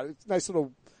bad spot. It's a nice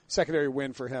little secondary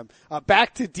win for him.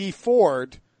 Back to Dee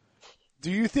Ford. Do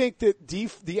you think that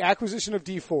the acquisition of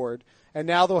Dee Ford, and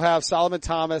now they'll have Solomon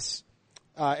Thomas,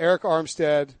 Eric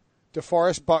Armstead,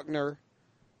 DeForest Buckner.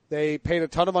 They paid a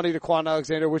ton of money to Quan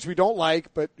Alexander, which we don't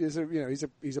like, but he's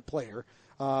a player.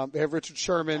 They have Richard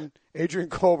Sherman, Adrian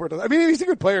Colbert. I mean, he's a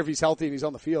good player if he's healthy and he's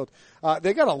on the field.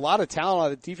 They got a lot of talent on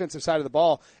the defensive side of the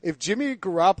ball. If Jimmy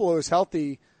Garoppolo is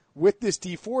healthy with this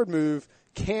Dee Ford move,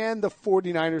 can the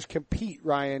 49ers compete,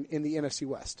 Ryan, in the NFC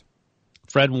West?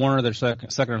 Fred Warner, their second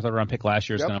or third round pick last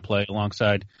year, is going to play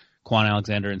alongside Quan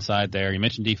Alexander inside there. You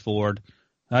mentioned Dee Ford.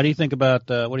 What do you think about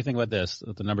this?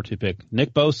 The number 2 pick,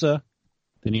 Nick Bosa.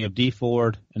 Then you have Dee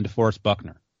Ford and DeForest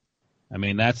Buckner. I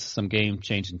mean, that's some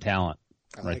game-changing talent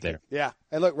right there. Yeah.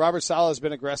 And look, Robert Saleh has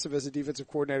been aggressive as a defensive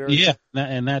coordinator. Yeah,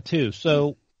 and that too.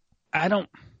 So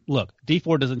Dee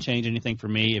Ford doesn't change anything for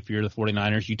me. If you're the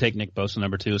 49ers, you take Nick Bosa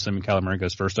number 2, assuming Kyler Murray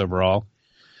goes first overall.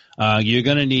 You're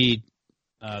going to need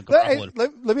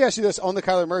Garoppolo. Let me ask you this on the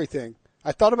Kyler Murray thing.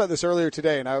 I thought about this earlier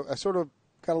today, and I sort of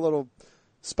got a little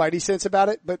spidey sense about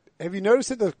it. But have you noticed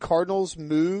that the Cardinals'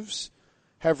 moves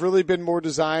have really been more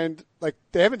designed, like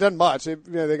they haven't done much.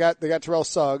 They got Terrell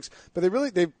Suggs, but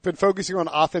they've been focusing on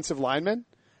offensive linemen,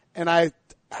 and I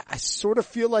sort of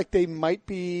feel like they might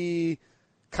be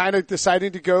kind of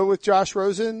deciding to go with Josh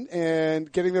Rosen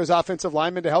and getting those offensive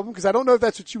linemen to help him, because I don't know if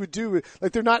that's what you would do.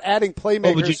 Like, they're not adding playmakers.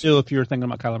 What would you do if you were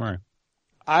thinking about Kyler Murray?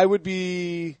 I would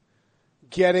be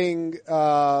getting.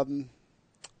 I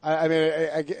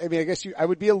guess I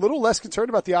would be a little less concerned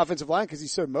about the offensive line because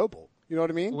he's so mobile. You know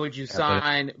what I mean? Would you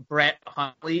sign Brett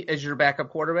Hundley as your backup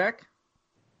quarterback?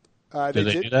 They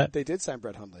did do that? They did sign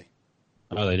Brett Hundley.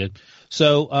 Oh, they did.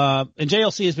 So, and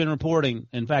JLC has been reporting.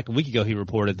 In fact, a week ago he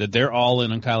reported that they're all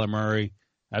in on Kyler Murray.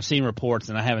 I've seen reports,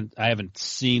 and I haven't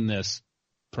seen this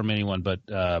from anyone, but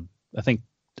I think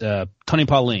Tony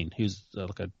Pauline, who's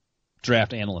like a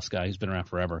draft analyst guy, who's been around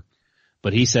forever,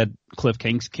 but he said Cliff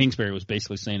Kingsbury was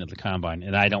basically saying at the combine,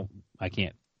 and I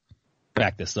can't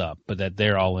back this up, but that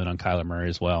they're all in on Kyler Murray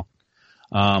as well.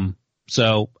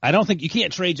 So I don't think you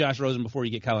can't trade Josh Rosen before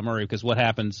you get Kyler Murray, because what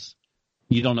happens,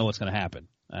 you don't know what's going to happen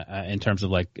in terms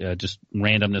of just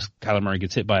randomness. Kyler Murray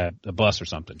gets hit by a bus or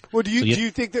something. Well, do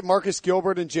you think that Marcus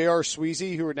Gilbert and J.R.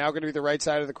 Sweezy, who are now going to be the right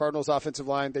side of the Cardinals offensive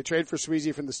line, they trade for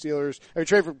Sweezy from the Steelers, or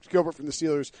trade for Gilbert from the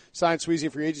Steelers, signed Sweezy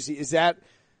in free agency. Is that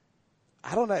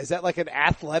I don't know. Is that like an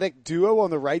athletic duo on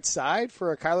the right side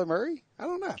for a Kyler Murray? I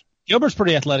don't know. Gilbert's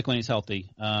pretty athletic when he's healthy.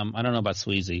 I don't know about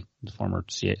Sweezy, the former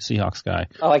Seahawks guy.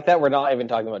 I like that we're not even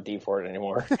talking about Dee Ford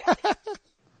anymore.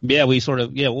 Yeah, we sort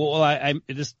of, yeah, well,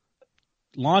 this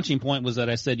launching point was that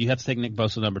I said you have to take Nick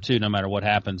Bosa number 2 no matter what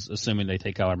happens, assuming they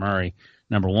take Kyler Murray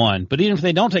number 1. But even if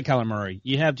they don't take Kyler Murray,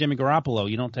 you have Jimmy Garoppolo.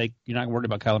 You're not worried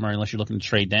about Kyler Murray unless you're looking to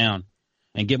trade down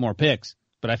and get more picks.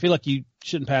 But I feel like you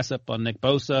shouldn't pass up on Nick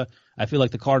Bosa. I feel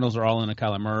like the Cardinals are all in a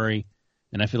Kyler Murray,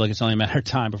 and I feel like it's only a matter of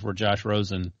time before Josh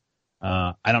Rosen,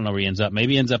 I don't know where he ends up.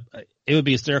 Maybe he ends up, it would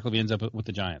be hysterical if he ends up with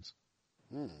the Giants.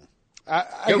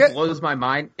 It blows my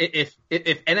mind. If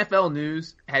NFL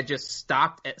news had just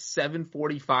stopped at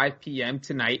 7:45 p.m.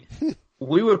 tonight,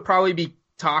 we would probably be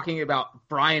talking about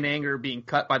Brian Anger being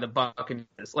cut by the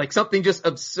Buccaneers, like something just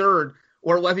absurd,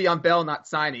 or Le'Veon Bell not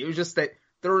signing. It was just that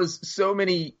there was so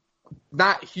many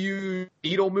not huge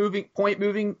point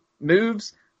moving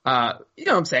moves. You know what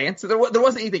I'm saying? So there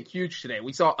wasn't anything huge today.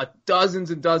 We saw dozens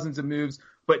and dozens of moves,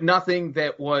 but nothing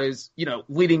that was,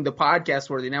 leading the podcast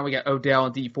worthy. Now we got Odell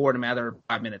and Dee Ford in a matter of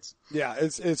 5 minutes. Yeah,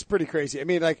 it's pretty crazy. I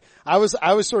mean, like I was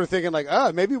sort of thinking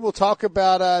like, maybe we'll talk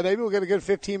about, maybe we'll get a good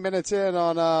 15 minutes in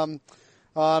on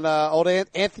old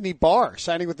Anthony Barr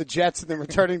signing with the Jets and then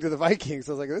returning to the Vikings.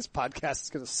 I was like, this podcast is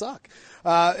going to suck.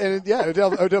 And yeah,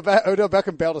 Odell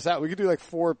Beckham bailed us out. We could do like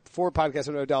four podcasts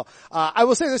on Odell. I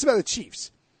will say this about the Chiefs.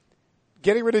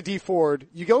 Getting rid of Dee Ford,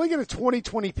 you can only get a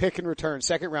 2020 pick in return,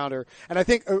 second rounder. And I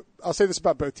think, I'll say this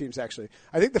about both teams actually.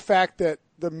 I think the fact that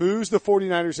the moves the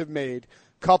 49ers have made,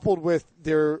 coupled with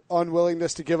their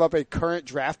unwillingness to give up a current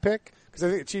draft pick, because I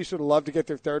think the Chiefs would love to get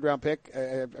their third round pick.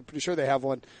 I'm pretty sure they have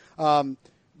one.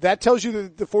 That tells you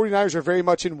that the 49ers are very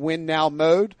much in win now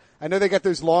mode. I know they got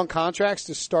those long contracts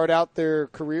to start out their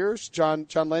careers, John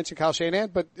Lynch and Kyle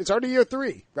Shanahan, but it's already year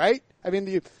 3, right? I mean,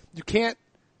 you can't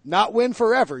not win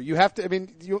forever. You have to, I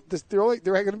mean, this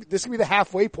can be the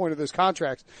halfway point of those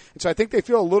contracts. And so I think they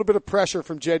feel a little bit of pressure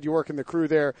from Jed York and the crew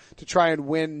there to try and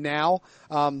win now.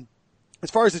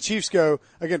 As far as the Chiefs go,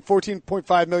 again,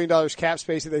 $14.5 million cap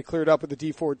space that they cleared up with the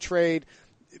Dee Ford trade.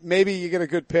 Maybe you get a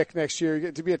good pick next year. You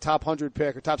get to be a top 100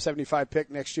 pick or top 75 pick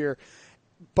next year.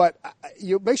 But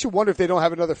it makes you wonder if they don't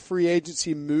have another free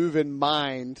agency move in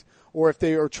mind, or if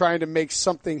they are trying to make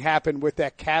something happen with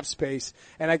that cap space.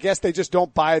 And I guess they just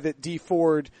don't buy that Dee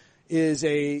Ford is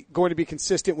going to be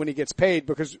consistent when he gets paid,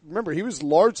 because remember, he was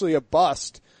largely a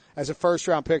bust as a first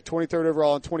round pick, 23rd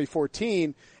overall in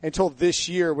 2014, until this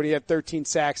year when he had 13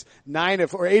 sacks, 8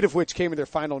 of which came in their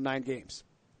final 9 games.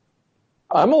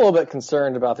 I'm a little bit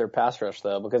concerned about their pass rush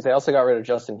though, because they also got rid of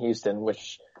Justin Houston,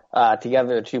 which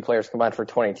together the two players combined for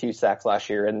 22 sacks last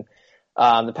year. And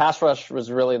the pass rush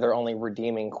was really their only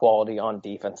redeeming quality on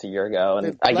defense a year ago.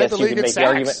 And I guess you could make the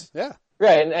argument. Yeah.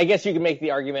 Right. And I guess you could make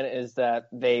the argument is that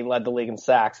they led the league in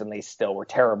sacks and they still were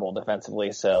terrible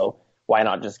defensively. So why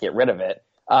not just get rid of it?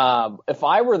 If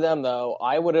I were them though,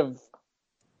 I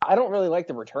don't really like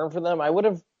the return for them. I would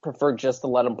have preferred just to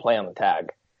let them play on the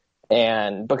tag.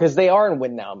 And because they are in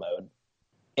win now mode.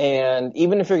 And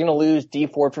even if you're going to lose Dee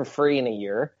Ford for free in a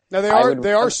year. Now they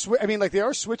are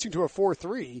switching to a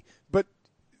 4-3, but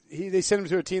they send him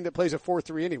to a team that plays a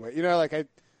 4-3 anyway.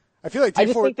 I feel like I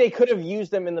just think they could have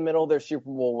used them in the middle of their Super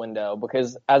Bowl window,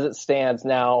 because as it stands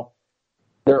now,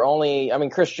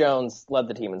 Chris Jones led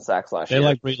the team in sacks last year. They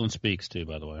like Breland Speaks too,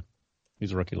 by the way.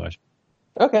 He's a rookie last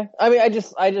year. Okay. I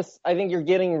think you're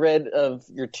getting rid of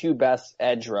your 2 best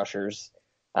edge rushers.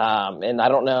 And I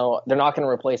don't know, they're not going to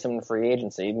replace him in free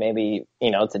agency. Maybe,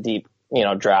 it's a deep,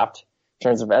 draft in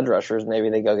terms of edge rushers.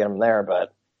 Maybe they go get him there,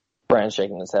 but Brian's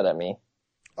shaking his head at me.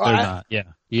 They're not. Yeah.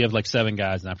 You have like 7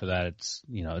 guys, and after that,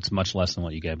 it's much less than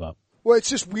what you gave up. Well, it's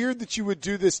just weird that you would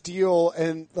do this deal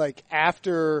and like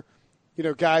after,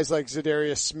 guys like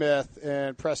Zadarius Smith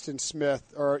and Preston Smith,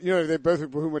 or, they both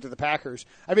who went to the Packers.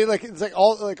 I mean, like, it's like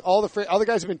all the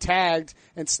guys have been tagged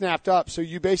and snapped up. So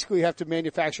you basically have to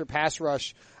manufacture pass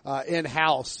rush,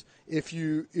 in-house if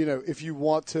you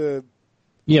want to.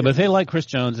 Yeah, but if they like Chris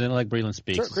Jones and they like Breland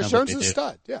Speaks. Sure, Chris Jones is a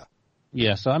stud. Yeah.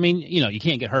 Yeah. So, I mean, you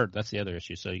can't get hurt. That's the other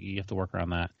issue. So you have to work around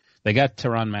that. They got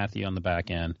Tyrann Mathieu on the back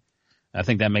end. I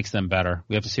think that makes them better.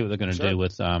 We have to see what they're going to do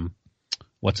with,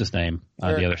 what's his name?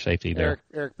 The other safety there.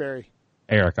 Eric Berry.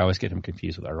 Eric. I always get him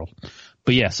confused with Earl.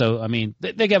 But yeah, so, I mean,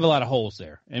 they have a lot of holes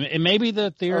there. And maybe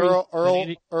the theory.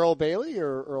 Earl Bailey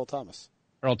or Earl Thomas?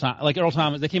 Earl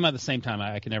Thomas. They came out at the same time.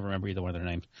 I can never remember either one of their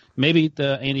names. Maybe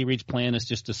the Andy Reid's plan is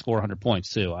just to score 100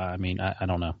 points too. I mean, I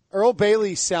don't know. Earl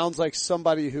Bailey sounds like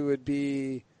somebody who would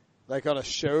be like on a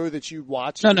show that you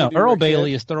watch. No. Earl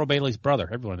Bailey is Thurl Bailey's brother.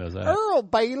 Everyone knows that. Earl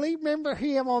Bailey, remember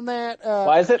him on that?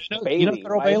 Why is it Bailey?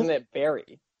 Why isn't it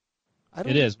Barry?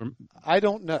 It is. I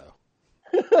don't know.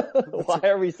 Why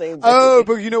are we saying Bailey? Oh,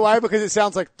 but you know why? Because it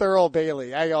sounds like Thurl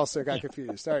Bailey. I also got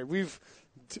confused. All right, we've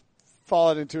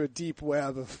fallen into a deep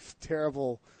web of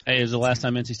terrible. Hey, it was the last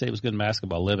time NC State was good in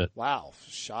basketball. Live it. Wow.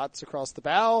 Shots across the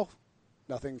bow.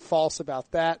 Nothing false about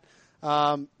that.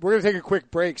 We're going to take a quick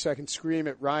break so I can scream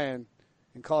at Ryan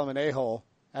and call him an a-hole.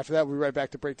 After that, we'll be right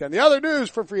back to break down the other news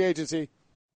from free agency.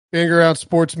 Being around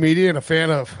sports media and a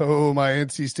fan of, my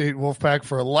NC State Wolfpack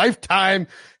for a lifetime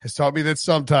has taught me that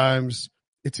sometimes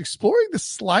it's exploring the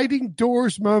sliding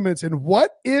doors moments and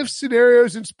what if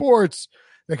scenarios in sports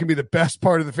that can be the best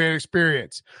part of the fan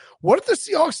experience. What if the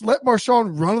Seahawks let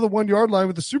Marshawn run to the 1 yard line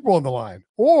with the Super Bowl on the line?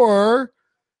 Or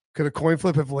could a coin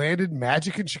flip have landed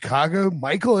Magic in Chicago,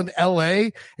 Michael in LA,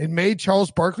 and made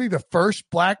Charles Barkley the first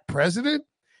black president?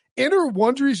 Enter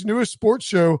Wondery's newest sports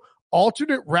show,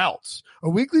 Alternate Routes, a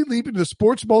weekly leap into the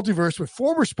sports multiverse with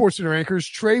former SportsCenter anchors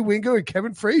Trey Wingo and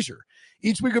Kevin Frazier.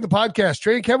 Each week on the podcast,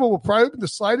 Trey and Kevin will pry open the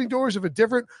sliding doors of a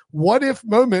different what-if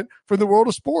moment from the world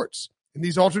of sports. In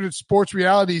these alternate sports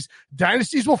realities,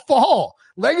 dynasties will fall,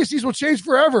 legacies will change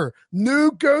forever,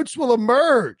 new GOATs will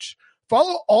emerge.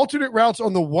 Follow Alternate Routes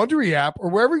on the Wondery app or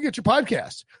wherever you get your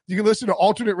podcasts. You can listen to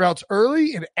Alternate Routes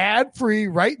early and ad-free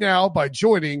right now by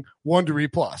joining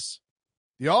Wondery Plus.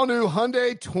 The all-new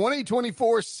Hyundai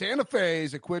 2024 Santa Fe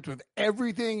is equipped with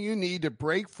everything you need to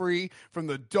break free from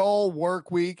the dull work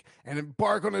week and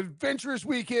embark on an adventurous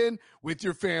weekend with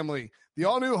your family. The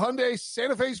all-new Hyundai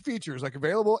Santa Fe's features like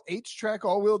available H-Track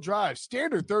all-wheel drive,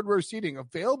 standard third-row seating,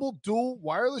 available dual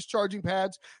wireless charging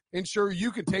pads, ensure you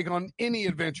can take on any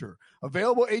adventure.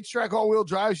 Available H-Track all-wheel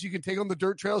drives, you can take on the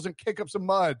dirt trails and kick up some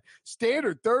mud.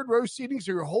 Standard third-row seating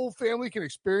so your whole family can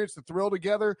experience the thrill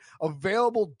together.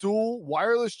 Available dual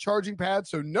wireless charging pads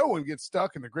so no one gets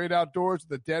stuck in the great outdoors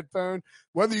with a dead phone.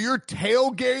 Whether you're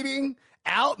tailgating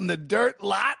out in the dirt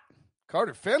lot,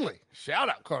 Carter Finley, shout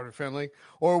out Carter Finley,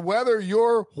 or whether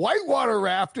you're whitewater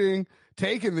rafting,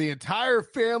 taking the entire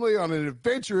family on an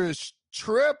adventurous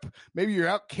trip, maybe you're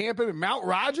out camping in Mount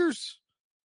Rogers.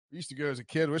 I used to go as a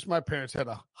kid. Wish my parents had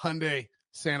a Hyundai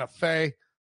Santa Fe.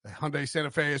 The Hyundai Santa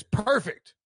Fe is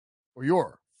perfect for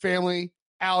your family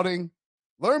outing.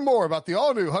 Learn more about the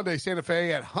all-new Hyundai Santa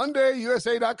Fe at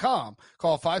HyundaiUSA.com.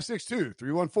 Call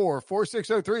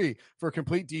 562-314-4603 for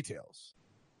complete details.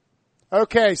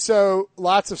 Okay, so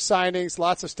lots of signings,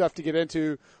 lots of stuff to get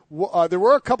into. There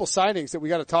were a couple signings that we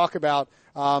got to talk about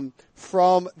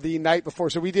from the night before.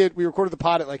 So we recorded the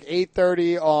pod at like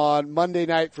 8:30 on Monday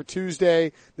night for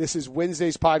Tuesday. This is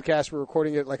Wednesday's podcast. We're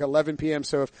recording it at like 11 p.m.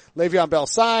 So if Le'Veon Bell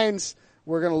signs,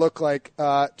 we're going to look like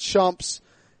chumps.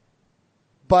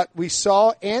 But we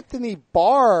saw Anthony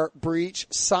Barr, Breech,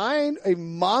 sign a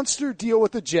monster deal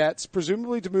with the Jets,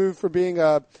 presumably to move from being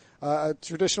a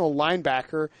traditional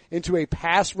linebacker into a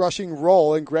pass rushing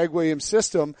role in Greg Williams'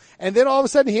 system. And then all of a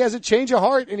sudden he has a change of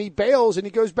heart and he bails and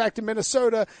he goes back to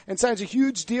Minnesota and signs a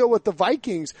huge deal with the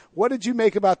Vikings. What did you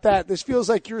make about that? This feels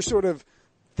like your sort of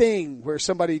thing where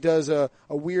somebody does a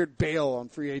weird bail on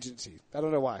free agency. I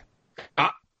don't know why.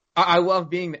 I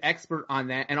love being the expert on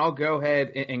that, and I'll go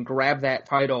ahead and grab that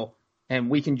title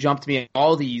and we can jump to me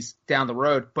all these down the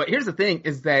road. But here's the thing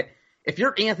is that if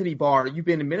you're Anthony Barr, you've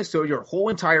been in Minnesota your whole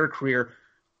entire career.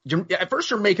 At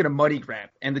first, you're making a money grab.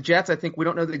 And the Jets, I think we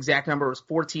don't know the exact number, it was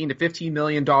 $14 to $15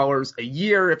 million a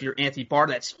year. If you're Anthony Barr,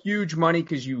 that's huge money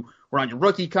because you were on your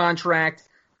rookie contract.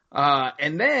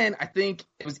 And then I think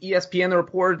it was ESPN that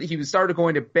reported he started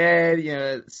going to bed.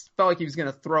 Felt like he was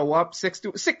going to throw up, sick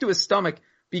to his stomach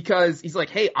because he's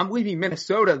like, hey, I'm leaving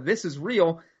Minnesota. This is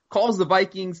real. Calls the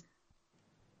Vikings.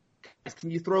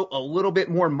 Can you throw a little bit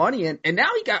more money in? And now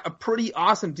he got a pretty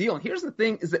awesome deal. And here's the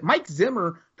thing is that Mike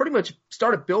Zimmer pretty much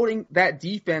started building that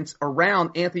defense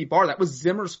around Anthony Barr. That was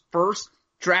Zimmer's first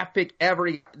draft pick ever.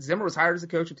 Zimmer was hired as a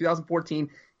coach in 2014.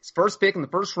 His first pick in the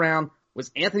first round was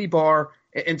Anthony Barr.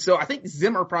 And so I think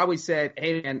Zimmer probably said,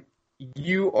 hey, man,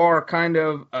 you are kind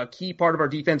of a key part of our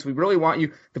defense. We really want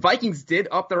you. The Vikings did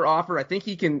up their offer. I think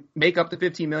he can make up the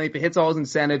 $15 million if it hits all his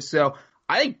incentives. So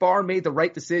I think Barr made the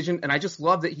right decision, and I just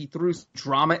love that he threw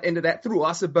drama into that, threw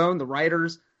us a bone, the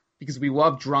writers, because we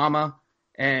love drama.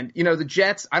 And, the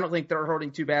Jets, I don't think they're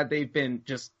hurting too bad. They've been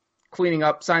just cleaning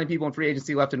up, signing people in free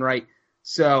agency left and right.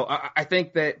 So I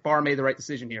think that Barr made the right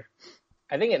decision here.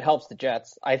 I think it helps the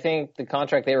Jets. I think the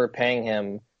contract they were paying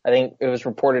him, I think it was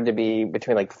reported to be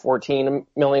between like $14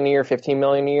 million a year, $15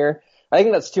 million a year. I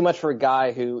think that's too much for a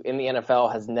guy who in the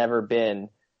NFL has never been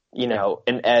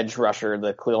an edge rusher,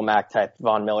 the Khalil Mack type,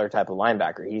 Von Miller type of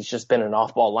linebacker. He's just been an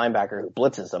off-ball linebacker who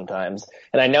blitzes sometimes.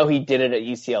 And I know he did it at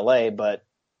UCLA, but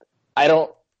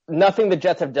nothing the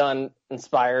Jets have done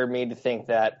inspired me to think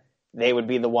that they would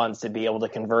be the ones to be able to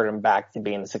convert him back to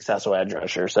being a successful edge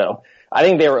rusher. So I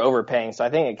think they were overpaying. So I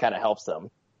think it kind of helps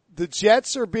them. The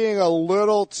Jets are being a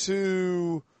little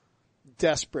too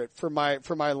desperate for my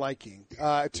liking. They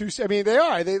like 2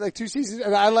 seasons.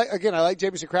 And I like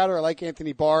Jamison Crowder. I like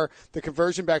Anthony Barr. The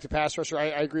conversion back to pass rusher, I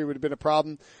agree, would have been a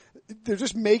problem. They're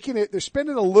just they're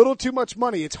spending a little too much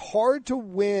money. It's hard to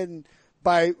win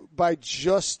by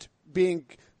just being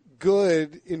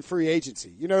good in free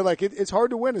agency. It's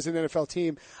hard to win as an NFL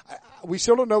team. We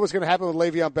still don't know what's going to happen with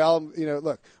Le'Veon Bell.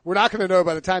 Look, we're not going to know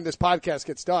by the time this podcast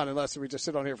gets done unless we just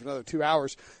sit on here for another 2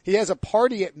 hours. He has a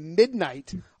party at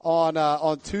midnight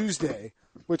on Tuesday,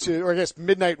 or I guess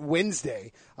midnight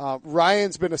Wednesday.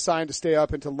 Ryan's been assigned to stay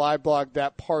up and to live blog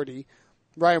that party.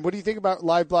 Ryan, what do you think about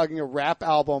live blogging a rap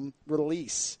album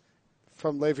release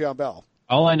from Le'Veon Bell?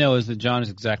 All I know is that John is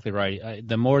exactly right.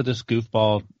 The more this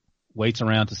goofball waits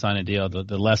around to sign a deal,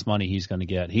 the less money he's going to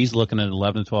get. He's looking at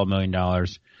 $11 to $12 million.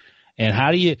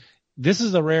 And this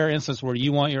is a rare instance where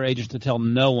you want your agent to tell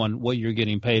no one what you're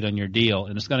getting paid on your deal,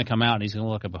 and it's going to come out and he's going to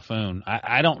look like a buffoon.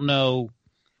 I don't know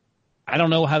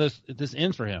how this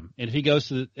ends for him. And if he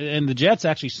goes and the Jets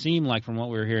actually seem like, from what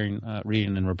we were hearing,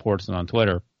 reading in reports and on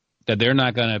Twitter, that they're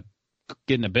not going to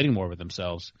get in a bidding war with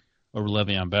themselves over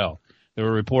Le'Veon Bell. There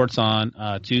were reports on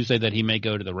Tuesday that he may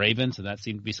go to the Ravens, and that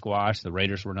seemed to be squashed. The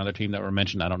Raiders were another team that were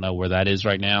mentioned. I don't know where that is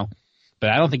right now, but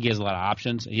I don't think he has a lot of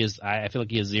options. I feel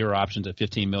like he has zero options at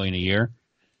 $15 million a year.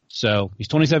 So he's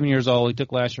 27 years old. He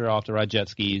took last year off to ride jet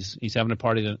skis. He's having a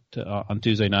party on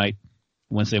Tuesday night,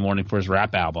 Wednesday morning for his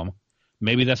rap album.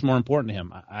 Maybe that's more important to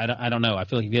him. I don't know. I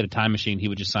feel like if he had a time machine, he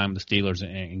would just sign with the Steelers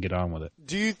and get on with it.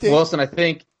 Do you think Wilson? I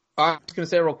think I'm just going to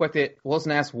say real quick that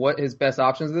Wilson asked what his best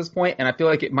options at this point, and I feel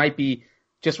like it might be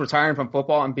just retiring from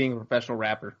football and being a professional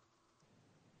rapper.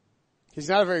 He's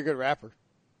not a very good rapper.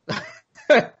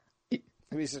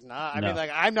 He's just not. No.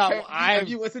 I'm not. Have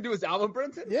you listened to his album,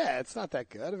 Brinson? Yeah, it's not that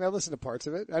good. I listened to parts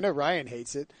of it. I know Ryan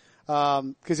hates it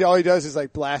because all he does is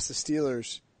blast the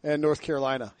Steelers and North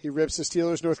Carolina. He rips the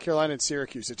Steelers, North Carolina, and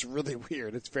Syracuse. It's really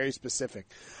weird. It's very specific.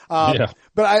 But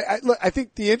I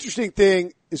think the interesting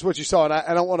thing is what you saw, and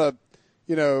I don't want to,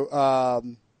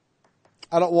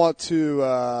 I don't want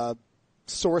to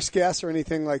source guess or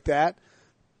anything like that.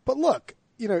 But look,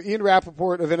 Ian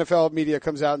Rappaport of NFL Media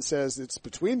comes out and says it's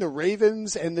between the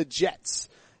Ravens and the Jets.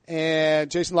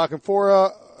 And Jason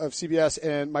LaCanfora of CBS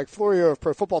and Mike Florio of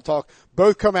Pro Football Talk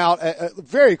both come out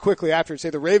very quickly after and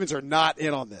say the Ravens are not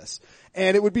in on this.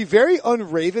 And it would be very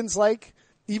un-Ravens-like,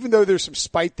 even though there's some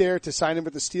spite there to sign him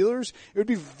with the Steelers. It would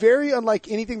be very unlike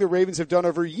anything the Ravens have done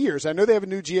over years. I know they have a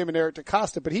new GM in Eric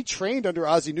DeCosta, but he trained under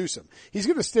Ozzie Newsome. He's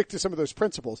going to stick to some of those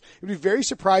principles. It would be very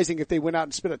surprising if they went out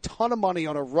and spent a ton of money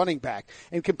on a running back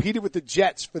and competed with the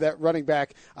Jets for that running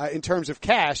back in terms of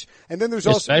cash. And then there's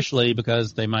especially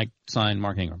because they might sign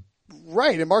Mark Ingram.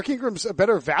 Right, and Mark Ingram's a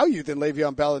better value than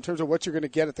Le'Veon Bell in terms of what you're going to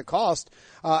get at the cost.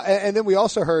 And then we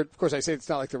also heard, of course, I say it's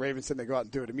not like the Ravens and they go out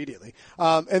and do it immediately.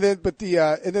 And then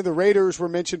the Raiders were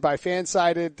mentioned by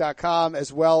Fansided.com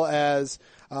as well as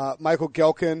Michael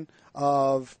Gelkin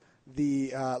of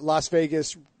the Las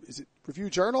Vegas. Is it Review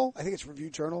Journal? I think it's Review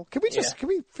Journal. Can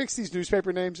we fix these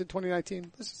newspaper names in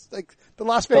 2019? This is like the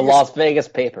Las Vegas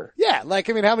paper. Yeah,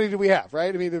 how many do we have?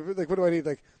 Right? What do I need?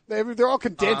 They're all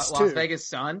condensed too. Las Vegas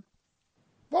Sun.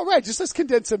 Well, right. Just let's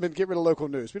condense them and get rid of local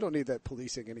news. We don't need that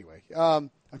policing anyway. I'm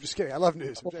just kidding. I love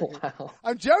news.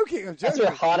 I'm joking. That's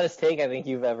the hottest take I think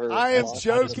you've ever. I am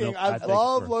joking. I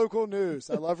love local news.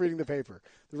 I love reading the paper.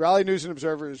 The Raleigh News and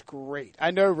Observer is great.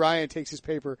 I know Ryan takes his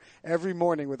paper every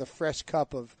morning with a fresh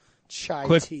cup of chai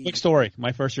tea. Quick story.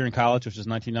 My first year in college, which was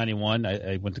 1991.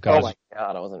 I went to college. Oh my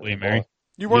God, I wasn't William Mary.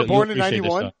 You weren't born in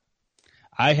 91?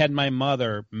 I had my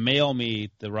mother mail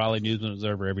me the Raleigh News and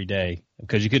Observer every day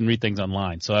because you couldn't read things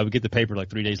online. So I would get the paper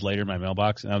 3 days later in my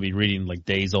mailbox, and I would be reading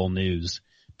days old news.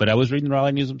 But I was reading the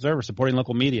Raleigh News and Observer, supporting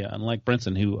local media, unlike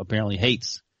Brinson, who apparently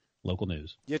hates local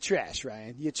news. You're trash,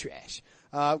 Ryan. You're trash.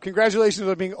 Congratulations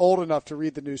on being old enough to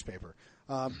read the newspaper.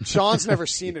 Sean's never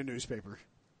seen a newspaper.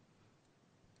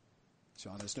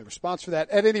 Sean has no response for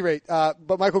that. At any rate,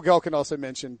 but Michael Gelkin also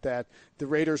mentioned that the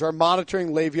Raiders are monitoring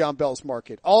Le'Veon Bell's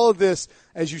market. All of this,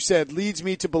 as you said, leads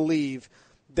me to believe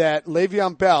that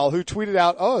Le'Veon Bell, who tweeted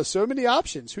out, "Oh, so many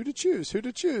options. Who to choose?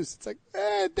 It's like,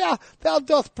 thou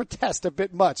doth protest a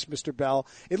bit much, Mr. Bell."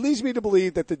 It leads me to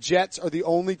believe that the Jets are the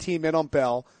only team in on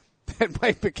Bell. That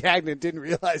Mike McCagnon didn't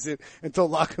realize it until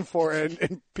LaCanfora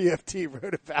and PFT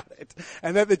wrote about it.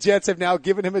 And that the Jets have now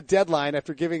given him a deadline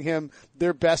after giving him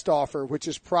their best offer, which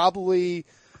is probably,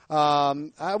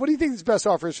 what do you think his best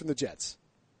offer is from the Jets?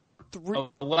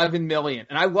 $11 million.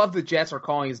 And I love the Jets are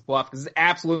calling his bluff because it's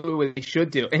absolutely what they should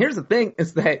do. And here's the thing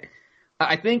is that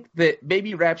I think that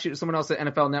maybe Rap Sheet or someone else at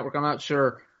NFL Network, I'm not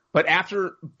sure. But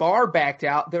after Barr backed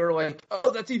out, they were like,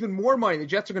 oh, that's even more money. The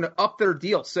Jets are going to up their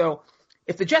deal. So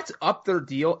if the Jets up their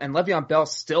deal and Le'Veon Bell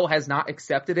still has not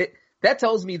accepted it, that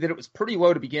tells me that it was pretty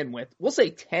low to begin with. We'll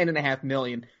say $10.5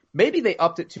 million. Maybe they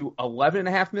upped it to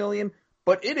 $11.5 million,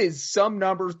 but it is some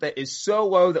numbers that is so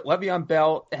low that Le'Veon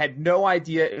Bell had no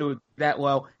idea it was that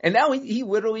low. And now he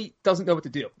literally doesn't know what to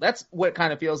do. That's what it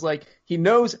kind of feels like. He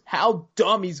knows how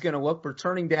dumb he's going to look for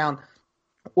turning down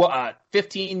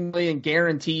 $15 million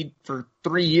guaranteed for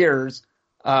 3 years,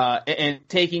 and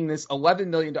taking this $11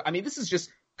 million. I mean, this is just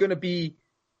going to be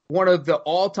one of the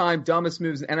all-time dumbest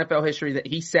moves in NFL history that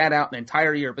he sat out an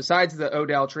entire year. Besides the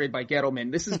Odell trade by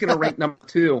Gettleman, this is going to rank number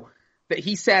 2 that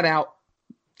he sat out,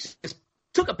 just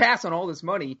took a pass on all this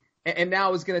money, and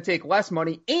now is going to take less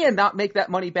money and not make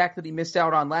that money back that he missed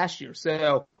out on last year.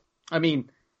 So, I mean,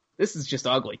 this is just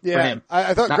ugly for him.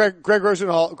 I thought Greg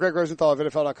Rosenthal of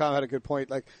NFL.com had a good point.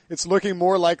 Like, it's looking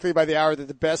more likely by the hour that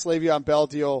the best Le'Veon Bell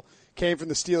deal came from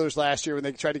the Steelers last year when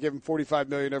they tried to give him $45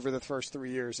 million over the first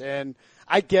 3 years. And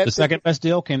I get the second best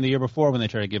deal came the year before when they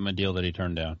tried to give him a deal that he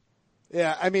turned down.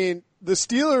 Yeah, I mean, the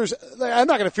Steelers, I'm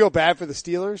not going to feel bad for the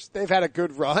Steelers. They've had a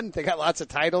good run. They got lots of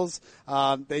titles.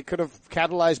 They could have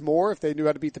capitalized more if they knew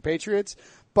how to beat the Patriots.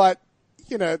 But,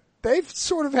 you know, they've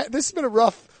sort of had, this has been a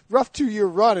rough 2-year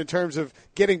run in terms of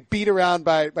getting beat around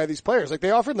by these players. Like,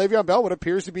 they offered Le'Veon Bell what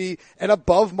appears to be an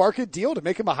above market deal to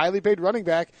make him a highly paid running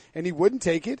back, and he wouldn't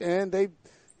take it. And they, you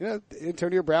know,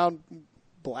 Antonio Brown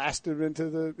blasted him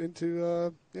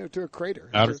into a crater.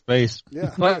 Outer space.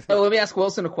 Yeah. But let me ask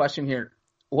Wilson a question here.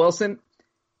 Wilson,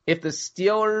 if the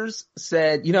Steelers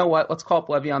said, you know what, let's call up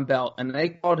Le'Veon Bell, and they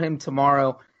called him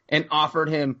tomorrow and offered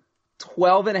him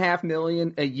 $12.5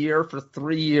 million a year for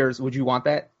 3 years, would you want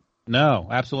that? No,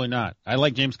 absolutely not. I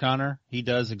like James Conner. He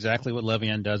does exactly what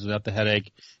Le'Veon does without the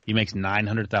headache. He makes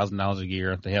 $900,000 a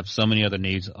year. They have so many other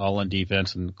needs, all on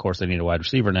defense, and of course they need a wide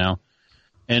receiver now.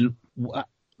 And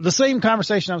the same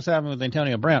conversation I was having with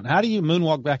Antonio Brown. How do you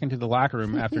moonwalk back into the locker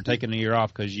room after taking a year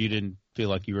off because you didn't feel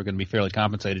like you were going to be fairly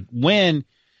compensated? When,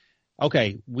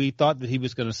 okay, we thought that he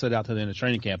was going to sit out to the end of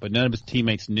training camp, but none of his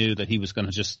teammates knew that he was going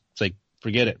to just say,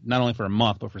 forget it, not only for a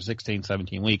month, but for 16,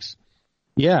 17 weeks.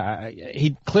 Yeah,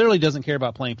 he clearly doesn't care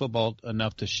about playing football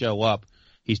enough to show up.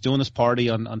 He's doing this party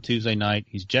on Tuesday night.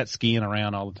 He's jet skiing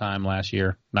around all the time last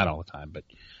year. Not all the time, but,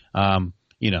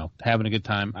 having a good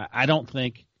time. I don't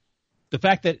think the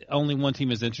fact that only one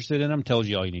team is interested in him tells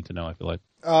you all you need to know, I feel like.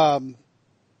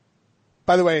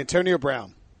 By the way, Antonio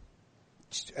Brown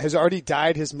has already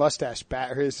dyed his mustache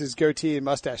back, or his goatee and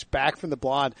mustache back from the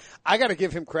blonde. I got to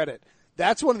give him credit.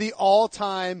 That's one of the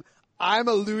all-time I'm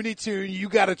a Looney Tune, you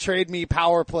got to trade me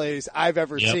power plays I've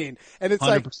ever seen. And it's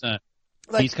 100%.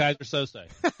 Like these guys are so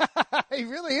safe. He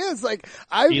really is. Like,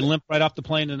 he limped right off the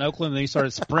plane in Oakland, and then he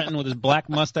started sprinting with his black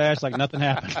mustache like nothing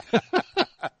happened.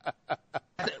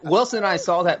 Wilson and I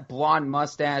saw that blonde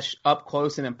mustache up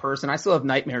close and in person. I still have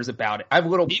nightmares about it. I have a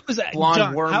little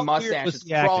blonde worm mustache that's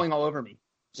crawling all over me.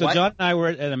 So what? John and I were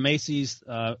at a Macy's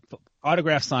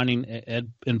autograph signing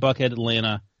in Buckhead,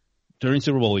 Atlanta during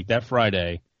Super Bowl week that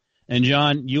Friday. And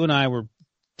John, you and I were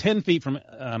 10 feet from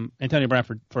Antonio Brown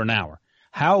for an hour.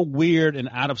 How weird and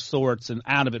out of sorts and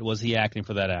out of it was he acting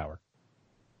for that hour?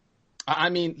 I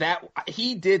mean, that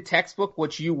he did textbook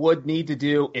what you would need to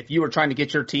do if you were trying to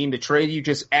get your team to trade you.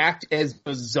 Just act as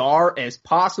bizarre as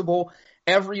possible.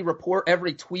 Every report,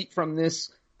 every tweet from this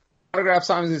autograph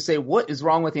sign was going to say, what is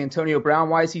wrong with Antonio Brown?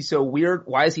 Why is he so weird?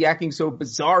 Why is he acting so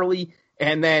bizarrely?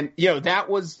 And then, that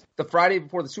was the Friday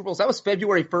before the Super Bowl. So that was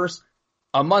February 1st.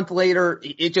 A month later,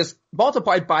 it just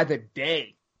multiplied by the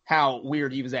day how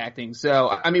weird he was acting. So,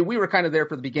 I mean, we were kind of there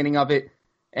for the beginning of it.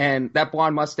 And that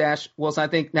blonde mustache, Wilson, I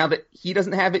think now that he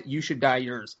doesn't have it, you should dye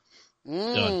yours.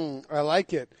 I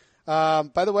like it.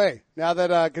 By the way, now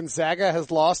that Gonzaga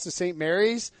has lost to St.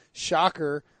 Mary's,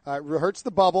 shocker, hurts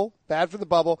the bubble, bad for the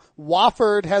bubble.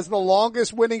 Wofford has the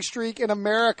longest winning streak in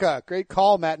America. Great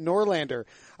call, Matt Norlander.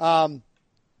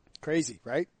 Crazy,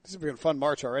 right? This has been a fun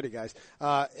March already, guys.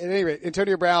 At any rate,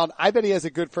 Antonio Brown, I bet he has a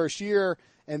good first year,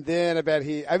 and then I bet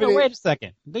he. Wait a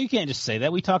second. You can't just say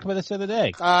that. We talked about this the other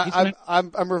day.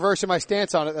 I'm reversing my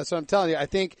stance on it. That's what I'm telling you. I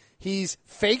think he's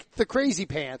faked the crazy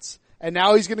pants, and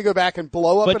now he's going to go back and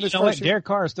blow up in his first year. Derek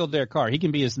Carr is still Derek Carr. He can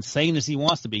be as insane as he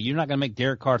wants to be. You're not going to make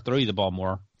Derek Carr throw you the ball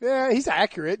more. Yeah, he's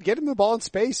accurate. Get him the ball in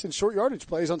space and short yardage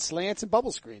plays on slants and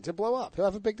bubble screens. He'll blow up. He'll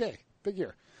have a big day, big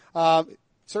year.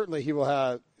 Certainly he will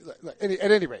have, at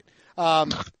any rate.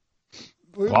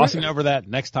 Glossing over that,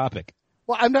 next topic.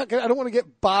 Well, I don't want to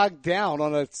get bogged down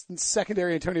on a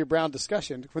secondary Antonio Brown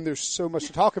discussion when there's so much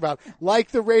to talk about.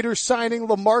 Like the Raiders signing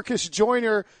LaMarcus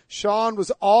Joyner. Sean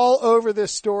was all over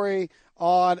this story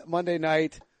on Monday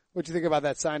night. What do you think about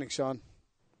that signing, Sean?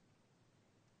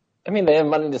 I mean, they have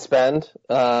money to spend.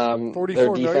 44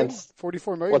 their million? defense.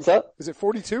 44 million? What's that? Is it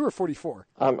 42 or 44?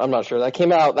 I'm not sure. That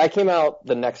came out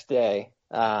the next day.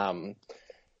 I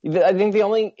think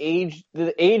the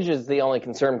age is the only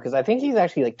concern because I think he's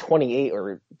actually like 28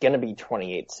 or going to be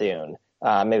 28 soon.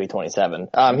 Maybe 27.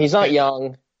 He's not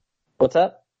young. What's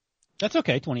that? That's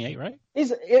okay. 28, right?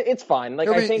 It's fine. Like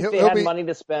I think they had money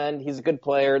to spend. He's a good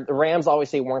player. The Rams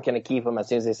obviously weren't going to keep him as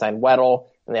soon as they signed Weddle,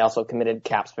 and they also committed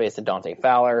cap space to Dante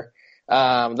Fowler.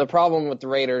 The problem with the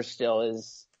Raiders still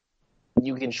is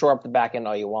you can shore up the back end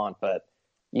all you want, but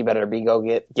you better be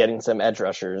getting some edge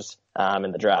rushers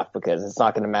in the draft because it's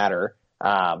not going to matter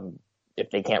if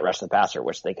they can't rush the passer,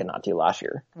 which they could not do last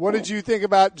year. What did you think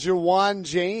about Jawan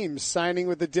James signing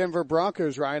with the Denver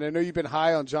Broncos, Ryan? I know you've been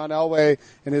high on John Elway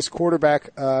and his quarterback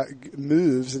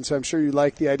moves, and so I'm sure you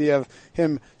like the idea of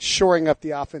him shoring up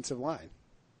the offensive line.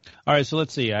 All right, so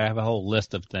let's see. I have a whole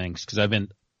list of things because I've been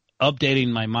updating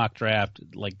my mock draft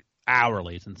like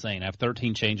hourly. It's insane. I have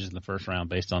 13 changes in the first round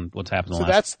based on what's happened. So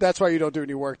that's why you don't do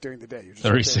any work during the day. You're just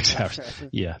 36 hours.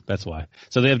 Yeah, that's why.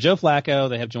 So they have Joe Flacco.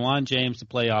 They have Jawan James to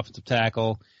play offensive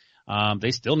tackle.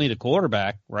 They still need a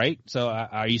quarterback, right? So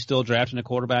are you still drafting a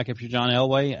quarterback if you're John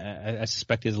Elway? I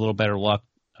suspect he has a little better luck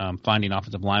finding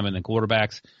offensive linemen than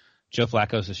quarterbacks. Joe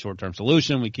Flacco is a short-term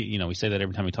solution. We say that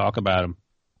every time we talk about him.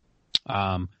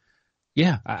 I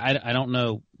don't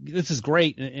know. This is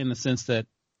great in the sense that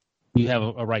you have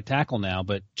a right tackle now,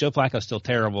 but Joe Flacco's still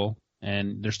terrible,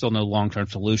 and there's still no long-term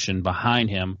solution behind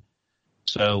him.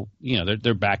 So,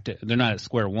 they're back to – they're not at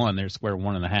square one. They're at square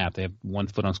 1.5. They have 1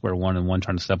 foot on square one and one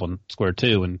trying to step on square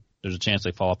two, and there's a chance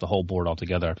they fall off the whole board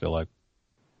altogether, I feel like.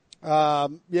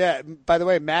 By the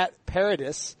way, Matt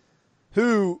Paradis,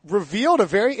 who revealed a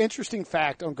very interesting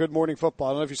fact on Good Morning Football.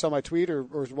 I don't know if you saw my tweet or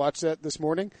watched that this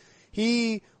morning.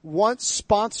 He once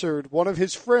sponsored one of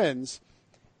his friends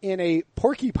in a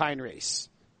porcupine race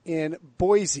in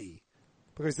Boise,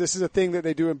 because this is a thing that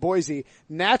they do in Boise.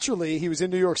 Naturally, he was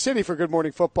in New York City for Good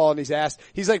Morning Football, and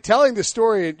he's like telling the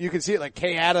story, and you can see it like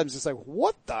Kay Adams is like,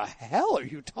 what the hell are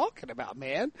you talking about,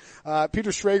 man?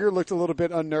 Peter Schrager looked a little bit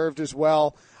unnerved as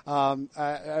well.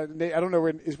 I don't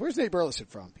know where's Nate Burleson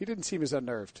from? He didn't seem as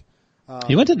unnerved.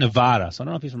 He went to Nevada, so I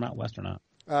don't know if he's from out west or not.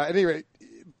 At any rate,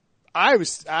 I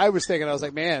was thinking, I was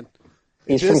like, man.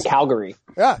 He's from Calgary.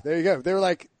 Yeah, there you go. They were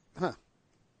like,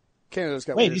 Canada's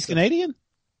got Wait, he's stuff. Canadian?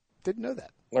 Didn't know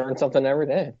that. Learn something every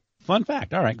day. Fun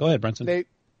fact. All right, go ahead, Brinson. Nate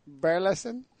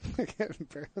Burleson?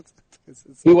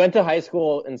 He went to high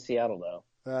school in Seattle, though.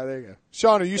 There you go.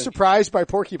 Sean, are you surprised by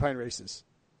porcupine races?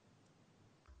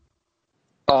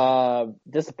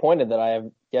 Disappointed that I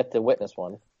have yet to witness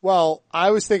one. Well,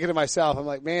 I was thinking to myself, I'm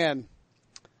like, man,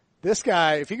 this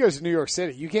guy, if he goes to New York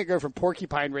City, you can't go from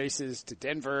porcupine races to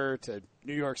Denver to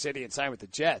New York City and sign with the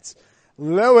Jets.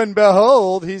 Lo and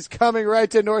behold, he's coming right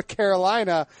to North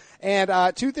Carolina. And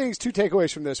two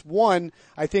takeaways from this. One,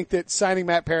 I think that signing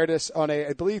Matt Paradis on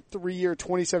I believe, 3-year,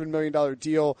 $27 million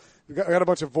deal, we got a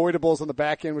bunch of voidables on the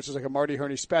back end, which is like a Marty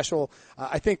Herney special.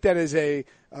 I think that is a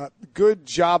good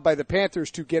job by the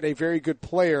Panthers to get a very good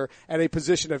player at a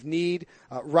position of need.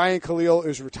 Ryan Khalil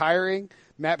is retiring.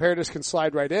 Matt Paradis can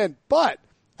slide right in. But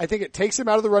I think it takes him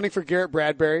out of the running for Garrett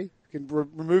Bradbury. Can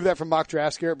remove that from mock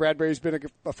drafts. Garrett Bradbury's been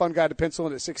a fun guy to pencil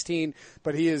in at 16,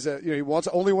 but he is he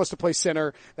only wants to play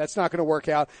center. That's not going to work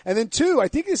out. And then two, I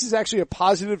think this is actually a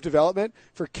positive development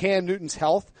for Cam Newton's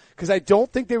health, because I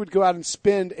don't think they would go out and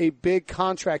spend a big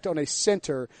contract on a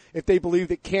center if they believe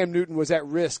that Cam Newton was at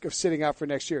risk of sitting out for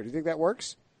next year. Do you think that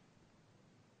works?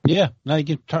 Yeah, no, you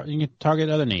can target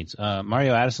other needs.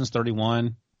 Mario Addison's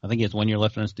 31. I think he has 1 year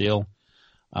left on his deal.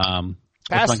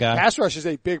 Pass rush is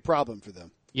a big problem for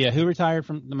them. Yeah, who retired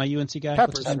from my UNC guy?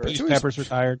 Peppers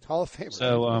retired. Hall of Famer.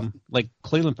 So, like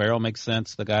Cleveland Farrell makes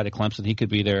sense. The guy at Clemson, he could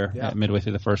be there midway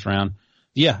through the first round.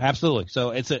 Yeah, absolutely.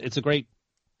 So it's a great.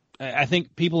 I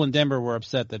think people in Denver were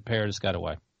upset that Paradis got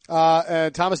away.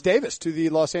 Thomas Davis to the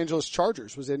Los Angeles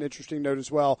Chargers was an interesting note as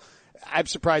well. I'm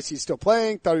surprised he's still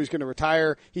playing. Thought he was going to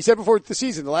retire. He said before the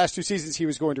season, the last 2 seasons, he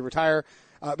was going to retire.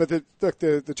 But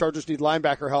the Chargers need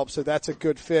linebacker help, so that's a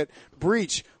good fit.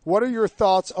 Breech, what are your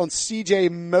thoughts on C.J.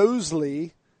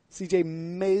 Mosley? I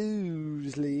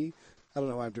don't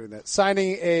know why I'm doing that.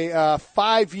 Signing a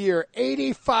 5-year,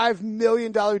 $85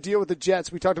 million deal with the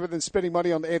Jets. We talked about them spending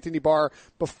money on Anthony Barr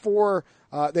before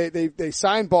they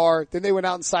signed Barr. Then they went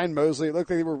out and signed Mosley. It looked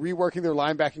like they were reworking their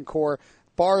linebacking core.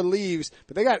 Barr leaves,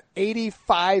 but they got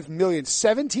 $85 million,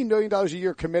 $17 million a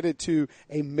year committed to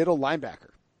a middle linebacker.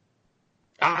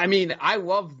 I mean, I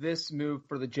love this move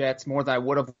for the Jets more than I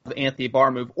would have the Anthony Barr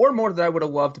move, or more than I would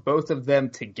have loved both of them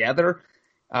together.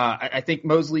 I think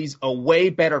Mosley's a way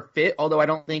better fit, although I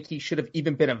don't think he should have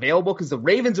even been available because the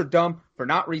Ravens are dumb for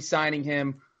not re-signing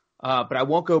him. But I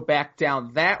won't go back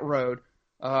down that road.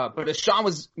 But as Sean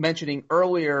was mentioning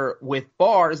earlier with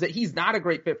Barr, is that he's not a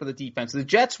great fit for the defense. The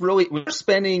Jets really were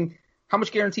spending – how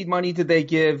much guaranteed money did they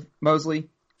give Mosley?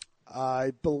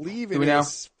 I believe it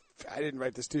is – I didn't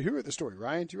write this. Who wrote the story?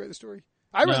 Ryan, did you write the story?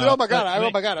 I read it. Oh, my God. I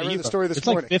read the story this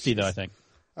morning. It's like 50, though, I think.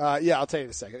 Yeah, I'll tell you in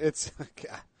a second. It's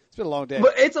been a long day.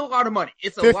 But it's a lot of money.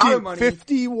 It's a lot of money.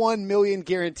 $51 million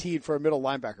guaranteed for a middle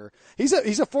linebacker. He's a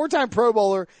 4-time Pro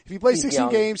Bowler. If he plays 16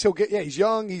 games, he'll get. Yeah, he's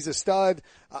young. He's a stud.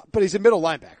 But he's a middle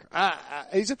linebacker.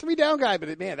 He's a 3-down guy,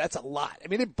 but man, that's a lot. I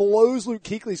mean, it blows Luke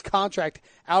Kuechly's contract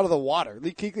out of the water.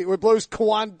 It blows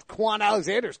Quan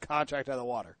Alexander's contract out of the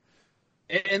water.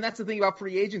 And that's the thing about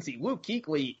free agency. Luke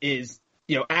Kuechly is,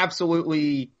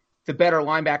 absolutely the better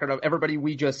linebacker of everybody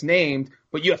we just named,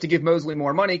 but you have to give Mosley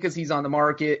more money because he's on the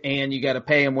market and you got to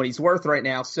pay him what he's worth right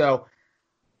now. So,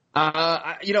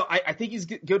 I think he's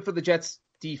good for the Jets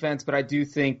defense, but I do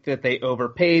think that they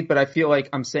overpaid. But I feel like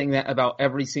I'm saying that about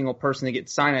every single person that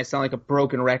gets signed. I sound like a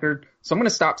broken record. So I'm going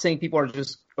to stop saying people are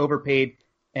just overpaid.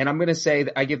 And I'm going to say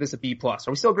that I give this a B+. Are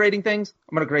we still grading things?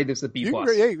 I'm going to grade this a B+.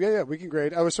 Yeah, we can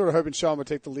grade. I was sort of hoping Sean would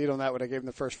take the lead on that when I gave him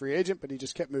the first free agent, but he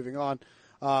just kept moving on.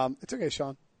 It's okay,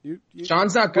 Sean.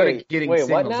 Sean's not good at getting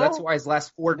signals. That's why his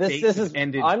last 4 dates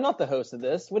ended. I'm not the host of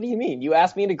this. What do you mean? You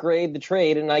asked me to grade the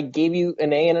trade, and I gave you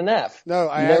an A and an F. No,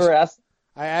 I never asked.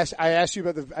 I asked you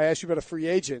about a free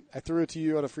agent. I threw it to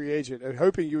you on a free agent, and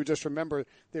hoping you would just remember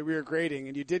that we were grading,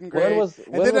 and you didn't grade.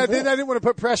 Then I didn't want to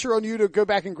put pressure on you to go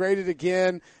back and grade it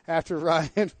again after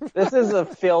Ryan. This is a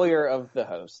failure of the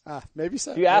host. Maybe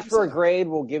so. If you ask for a grade,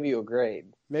 we'll give you a grade.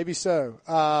 Maybe so.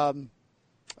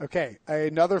 Okay,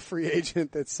 another free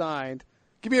agent that signed.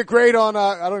 Give me a grade on.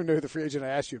 I don't even know who the free agent I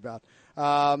asked you about.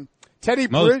 Teddy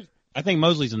Bridge. I think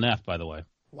Mosley's an F, by the way.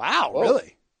 Wow,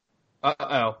 really?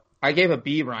 Uh-oh. I gave a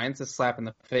B, Ryan. It's a slap in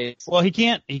the face. Well, he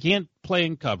can't play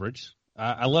in coverage.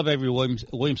 I love Avery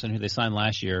Williamson, who they signed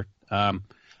last year.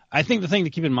 I think the thing to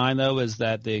keep in mind, though, is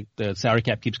that the salary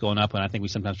cap keeps going up, and I think we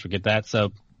sometimes forget that.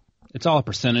 So it's all a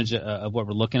percentage of what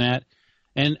we're looking at.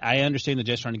 And I understand the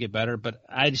Jets trying to get better, but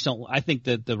I just don't. I think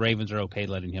that the Ravens are okay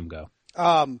letting him go.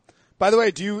 By the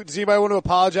way, does anybody want to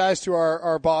apologize to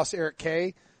our boss Eric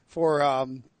K for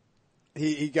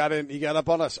he got up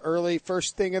on us early,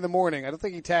 first thing in the morning. I don't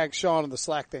think he tagged Sean on the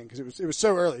Slack thing because it was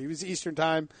so early. It was Eastern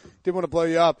time. Didn't want to blow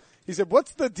you up. He said,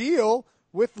 "What's the deal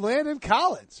with Landon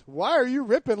Collins? Why are you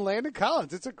ripping Landon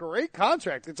Collins? It's a great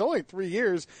contract. It's only 3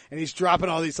 years, and he's dropping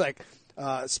all these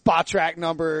spot track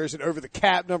numbers and over the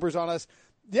cap numbers on us."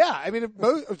 Yeah, I mean,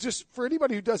 just for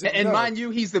anybody who doesn't know. And mind you,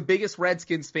 he's the biggest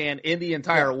Redskins fan in the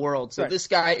entire world. So This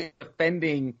guy is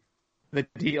defending the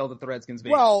deal that the Redskins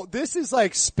made. Well, this is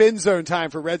like spin zone time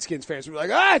for Redskins fans. We're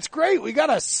like, it's great. We got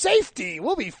a safety.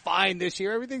 We'll be fine this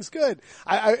year. Everything's good.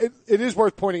 It is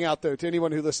worth pointing out, though, to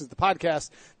anyone who listens to the podcast,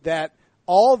 that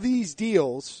all these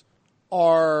deals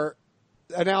are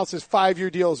announced as 5-year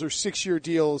deals or 6-year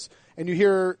deals, and you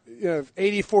hear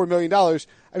 $84 million.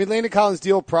 I mean, Landon Collins'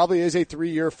 deal probably is a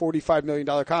 3-year, $45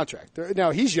 million contract.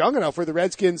 Now, he's young enough where the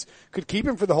Redskins could keep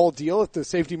him for the whole deal if the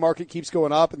safety market keeps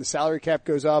going up and the salary cap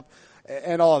goes up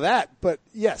and all of that. But,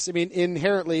 yes, I mean,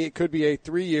 inherently it could be a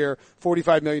 3-year,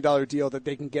 $45 million deal that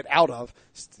they can get out of.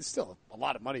 It's still a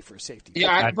lot of money for a safety.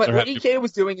 Yeah, but what EK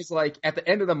was doing is like at the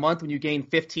end of the month when you gain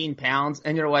 15 pounds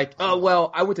and you're like, oh,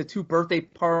 well, I went to 2 birthday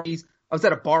parties. I was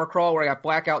at a bar crawl where I got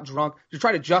blackout drunk. You're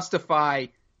trying to justify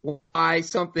why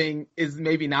something is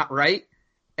maybe not right.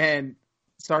 And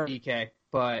sorry, EK,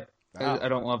 but I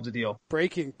don't love the deal.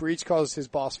 Breaking. Breech calls his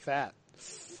boss fat.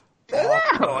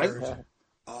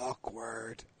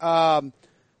 Awkward. What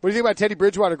do you think about Teddy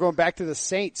Bridgewater going back to the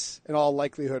Saints in all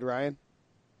likelihood, Ryan?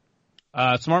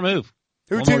 Smart move.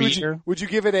 Would you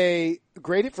give it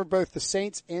grade it for both the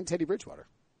Saints and Teddy Bridgewater?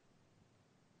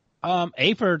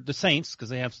 A for the Saints because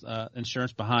they have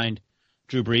insurance behind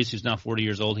Drew Brees, who's now 40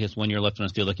 years old. He has 1 year left on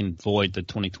his deal. They can void the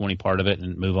 2020 part of it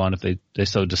and move on if they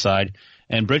so decide.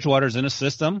 And Bridgewater's in a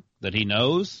system that he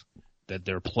knows, that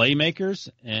they're playmakers,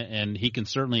 and he can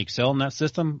certainly excel in that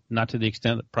system, not to the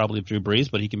extent that probably of Drew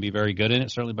Brees, but he can be very good in it,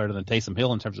 certainly better than Taysom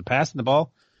Hill in terms of passing the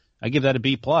ball. I give that a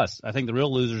B+. I think the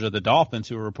real losers are the Dolphins,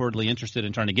 who are reportedly interested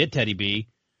in trying to get Teddy B.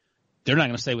 They're not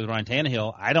going to stay with Ryan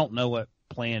Tannehill. I don't know what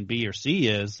plan B or C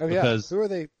is. Oh, yeah. Because who are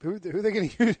they going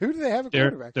to use? Who do they have at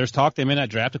quarterback? There's talk they may not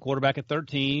draft a quarterback at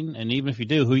 13, and even if you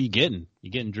do, who are you getting?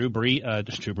 You're getting Drew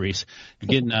Brees. You're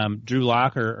getting Drew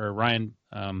Lock or Ryan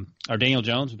or Daniel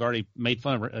Jones. We've already made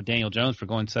fun of Daniel Jones for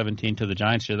going 17 to the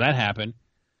Giants. Should that happen?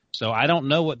 So I don't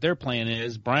know what their plan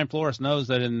is. Brian Flores knows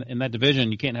that in that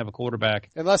division you can't have a quarterback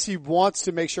unless he wants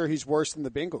to make sure he's worse than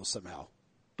the Bengals somehow.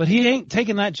 But he ain't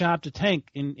taking that job to tank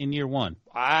in year one.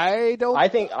 I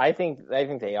think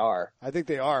they are. I think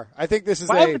they are. I think this is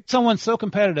Why would someone so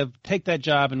competitive take that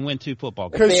job and win 2 football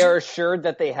games? Because they are assured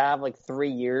that they have like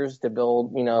 3 years to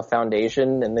build, a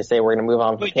foundation, and they say we're going to move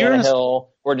on from Tannehill.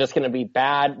 We're just going to be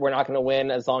bad. We're not going to win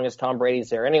as long as Tom Brady's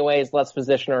there. Anyways, let's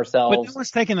position ourselves but no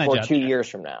one's taking that for job 2 years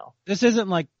from now. This isn't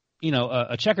like,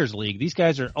 a checkers league. These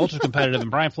guys are ultra competitive, and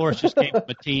Brian Flores just came from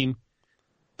a team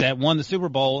that won the Super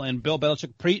Bowl, and Bill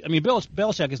Belichick Bill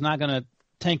Belichick is not going to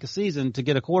tank a season to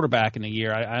get a quarterback in a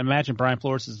year. I imagine Brian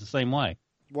Flores is the same way.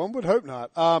 One would hope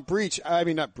not.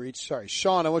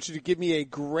 Sean, I want you to give me a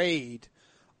grade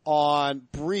on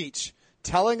Breech,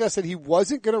 telling us that he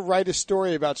wasn't going to write a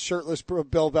story about shirtless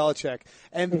Bill Belichick.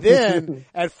 And then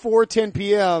at 4:10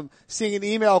 p.m., seeing an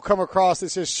email come across that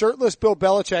says shirtless Bill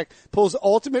Belichick pulls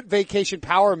ultimate vacation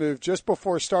power move just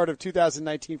before start of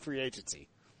 2019 free agency.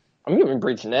 I'm giving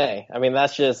Breech an A. I mean,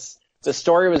 that's just the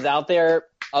story was out there.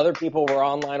 Other people were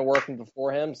online working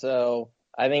before him, so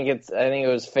I think it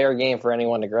was fair game for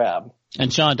anyone to grab.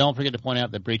 And Sean, don't forget to point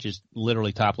out that Breech is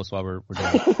literally topless while we're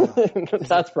doing it.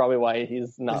 That's probably why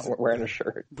he's not wearing a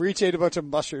shirt. Breech ate a bunch of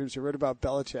mushrooms and wrote about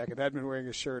Belichick and had been wearing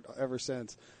a shirt ever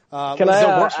since. It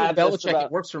works for Belichick.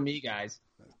 It works for me, guys.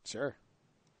 Sure.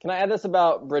 Can I add this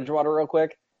about Bridgewater real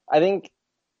quick? I think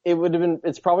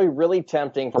it's probably really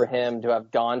tempting for him to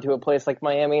have gone to a place like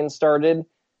Miami and started,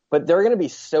 but they're going to be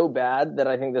so bad that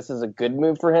I think this is a good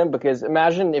move for him, because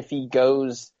imagine if he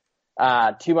goes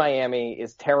to Miami,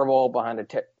 is terrible behind a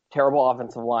terrible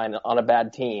offensive line on a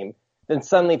bad team, then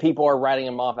suddenly people are writing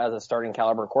him off as a starting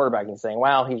caliber quarterback and saying,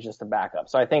 wow, he's just a backup.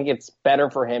 So I think it's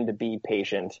better for him to be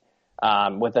patient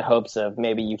with the hopes of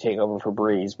maybe you take over for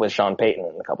Breeze with Sean Payton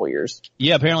in a couple of years.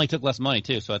 Yeah, apparently took less money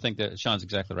too, so I think that Sean's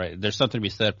exactly right. There's something to be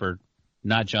said for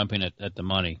not jumping at the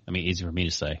money. I mean, easy for me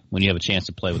to say when you have a chance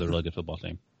to play with a really good football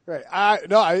team. Right.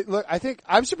 I think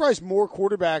I'm surprised more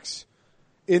quarterbacks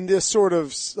in this sort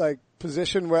of like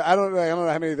position where I don't know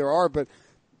how many there are, but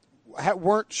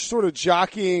weren't sort of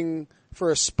jockeying for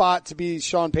a spot to be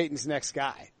Sean Payton's next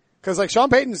guy. Because like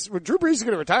Drew Brees is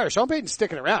going to retire. Sean Payton's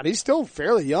sticking around. He's still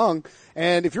fairly young.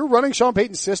 And if you're running Sean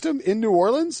Payton's system in New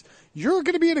Orleans, you're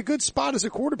going to be in a good spot as a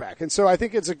quarterback. And so I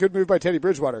think it's a good move by Teddy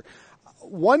Bridgewater.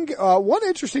 One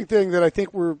interesting thing that I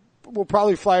think will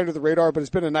probably fly under the radar, but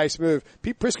it's been a nice move.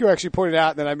 Pete Prisco actually pointed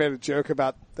out, and then I made a joke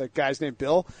about the guy's named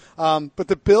Bill. But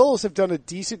the Bills have done a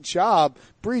decent job.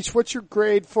 Breech, what's your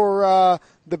grade for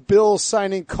the Bills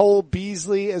signing Cole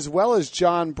Beasley as well as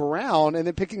John Brown and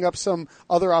then picking up some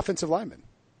other offensive linemen?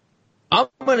 I'm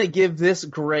going to give this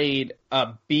grade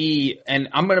a B, and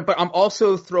but I'm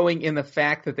also throwing in the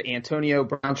fact that the Antonio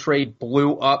Brown trade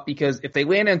blew up, because if they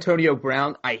land Antonio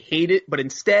Brown, I hate it, but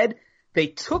instead they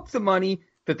took the money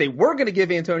that they were going to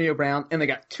give Antonio Brown, and they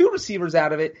got 2 receivers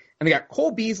out of it, and they got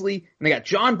Cole Beasley, and they got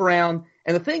John Brown.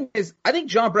 And the thing is, I think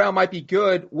John Brown might be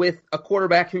good with a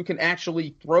quarterback who can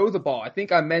actually throw the ball. I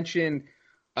think I mentioned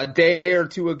a day or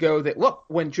two ago that, look,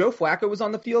 when Joe Flacco was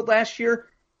on the field last year,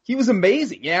 he was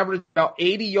amazing. He averaged about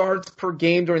 80 yards per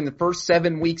game during the first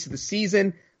 7 weeks of the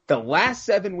season. The last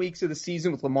 7 weeks of the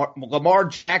season with Lamar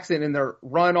Jackson in their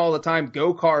run all the time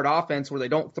go-kart offense where they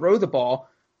don't throw the ball,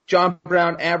 John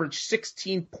Brown averaged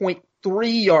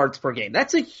 16.3 yards per game.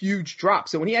 That's a huge drop.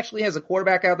 So when he actually has a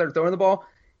quarterback out there throwing the ball,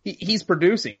 he's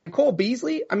producing. Cole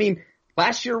Beasley, I mean,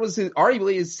 last year was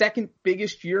arguably his second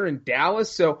biggest year in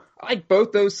Dallas. So I like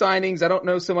both those signings. I don't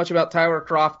know so much about Tyler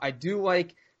Kroft. I do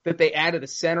like that they added a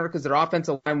center because their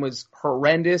offensive line was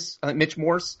horrendous. I think Mitch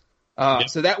Morse.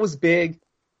 So that was big.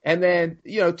 And then,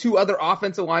 2 other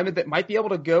offensive linemen that might be able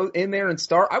to go in there and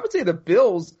start. I would say the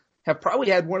Bills have probably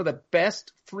had one of the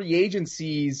best free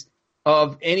agencies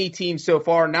of any team so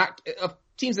far. Not of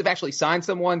teams that have actually signed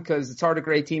someone, because it's hard to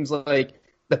grade teams like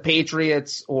the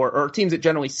Patriots or teams that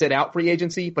generally sit out free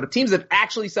agency. But if teams that have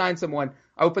actually signed someone,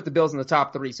 I would put the Bills in the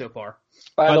top 3 so far.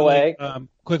 By the way,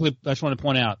 quickly, I just want to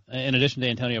point out, in addition to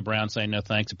Antonio Brown saying no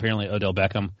thanks, apparently Odell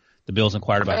Beckham, the Bills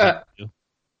inquired about that too.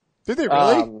 Did they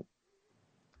really?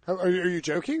 Are you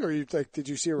joking? Or did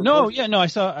you see a report? No, I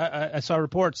saw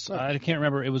reports. Oh. I can't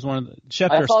remember. It was one of the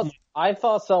Schefter. I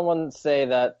thought someone say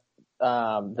that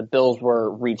the Bills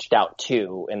were reached out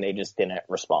to and they just didn't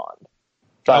respond.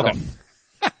 So okay.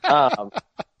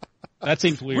 That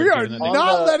seems weird. We are given that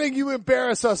not letting you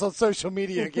embarrass us on social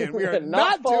media again. We are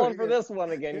not falling doing for it. this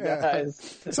one again,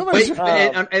 guys. Somebody's Wait,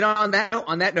 and on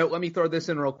that note, let me throw this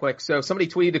in real quick. So somebody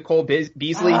tweeted to Cole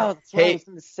Beasley. That's what I was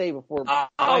going to say before.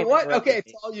 What? Okay,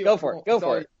 it's all you. Go for it. Go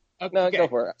for it. No, go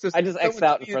for it. So I just X'd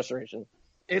out in frustration.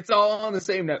 It's all on the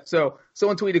same note. So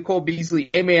someone tweeted Cole Beasley,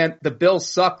 "Hey man, the Bills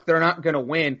suck. They're not going to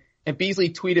win." And Beasley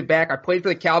tweeted back, "I played for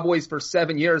the Cowboys for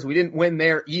 7 years. We didn't win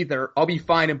there either. I'll be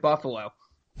fine in Buffalo."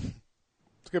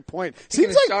 That's a good point.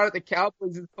 Seems like shot at the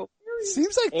Cowboys is so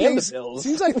seems like and things. the Bills.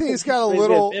 Seems like things got a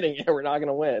little. Yeah, we're not going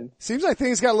to win. Seems like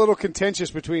things got a little contentious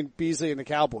between Beasley and the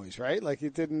Cowboys, right? Like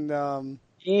it didn't.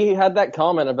 He had that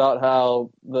comment about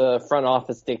how the front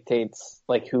office dictates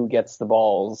like who gets the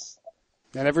balls.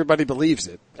 And everybody believes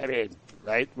it. I mean,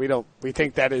 right? We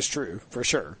think that is true for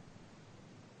sure.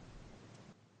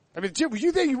 I mean,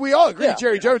 you think we all agree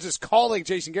Jerry Jones is calling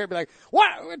Jason Garrett, be like,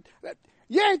 "What?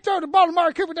 You ain't throwing the ball to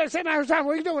Mark Cooper next time.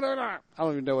 What are you doing?" I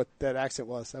don't even know what that accent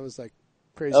was. That was like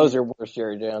crazy. That was your worst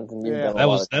Jerry Jones. And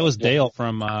that was Dale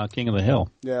from King of the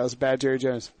Hill. Yeah, that was a bad Jerry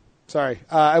Jones. Sorry,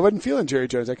 I wasn't feeling Jerry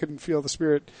Jones. I couldn't feel the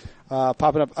spirit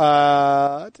popping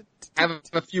up. have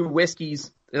a few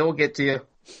whiskeys. It'll get to you.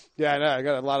 Yeah, I know. I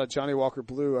got a lot of Johnny Walker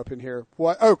Blue up in here.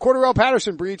 What? Oh, Cordarrelle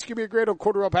Patterson, Breech. Give me a grade on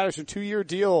Cordarrelle Patterson. 2-year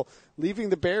deal, leaving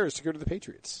the Bears to go to the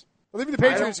Patriots. Leaving the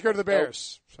Patriots to go to the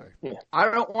Bears. Sorry. I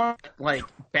don't want like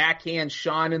backhand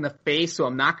Sean in the face, so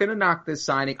I'm not going to knock this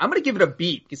signing. I'm going to give it a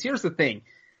beat because here's the thing: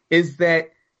 is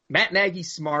that Matt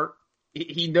Nagy's smart.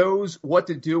 He knows what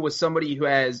to do with somebody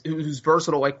who's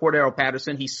versatile like Cordarrelle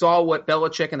Patterson. He saw what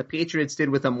Belichick and the Patriots did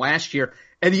with him last year.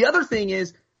 And the other thing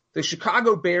is, the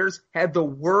Chicago Bears had the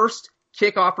worst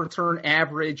kickoff return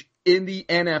average in the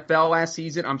NFL last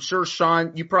season. I'm sure,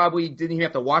 Sean, you probably didn't even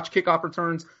have to watch kickoff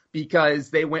returns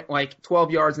because they went like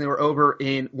 12 yards and they were over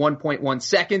in 1.1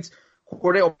 seconds.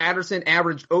 Cordarrelle Patterson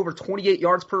averaged over 28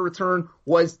 yards per return,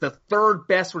 was the third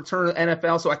best return in the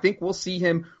NFL. So I think we'll see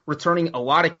him returning a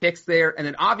lot of kicks there. And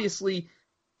then obviously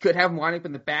could have him line up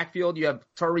in the backfield. You have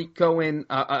Tariq Cohen,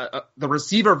 the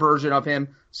receiver version of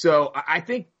him. So I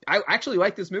think I actually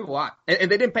like this move a lot.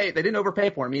 And they didn't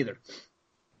overpay for him either.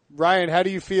 Ryan, how do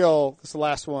you feel? This is the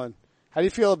last one. How do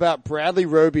you feel about Bradley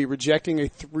Roby rejecting a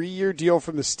 3-year deal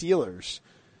from the Steelers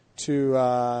to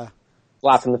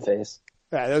slap in the face?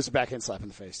 Yeah, that was a backhand slap in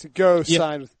the face. To go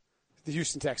sign with the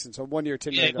Houston Texans on 1 year, $10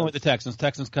 million. Yeah, going with the Texans.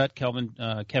 Texans cut Kevin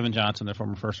Johnson, their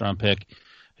former first-round pick,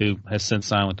 who has since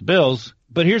signed with the Bills.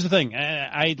 But here's the thing.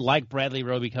 I like Bradley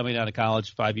Roby coming out of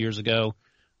college 5 years ago.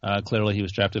 Clearly he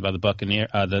was drafted by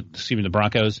the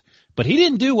Broncos. But he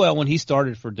didn't do well when he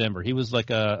started for Denver. He was like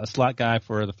a slot guy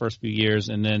for the first few years,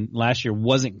 and then last year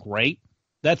wasn't great.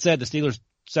 That said, the Steelers'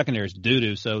 secondary is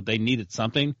doo-doo, so they needed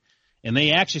something. And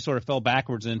they actually sort of fell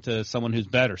backwards into someone who's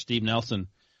better, Steve Nelson,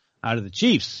 out of the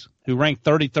Chiefs, who ranked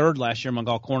 33rd last year among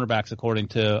all cornerbacks according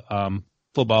to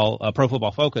Pro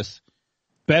Football Focus.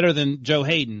 Better than Joe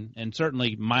Hayden, and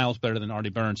certainly miles better than Artie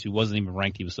Burns, who wasn't even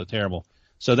ranked. He was so terrible.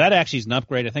 So that actually is an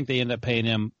upgrade. I think they ended up paying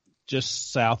him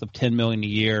just south of $10 million a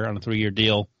year on a 3-year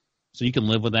deal. So you can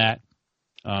live with that.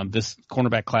 This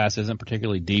cornerback class isn't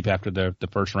particularly deep after the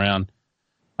first round.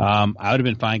 I would have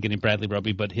been fine getting Bradley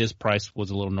Roby, but his price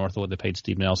was a little north of what they paid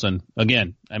Steve Nelson.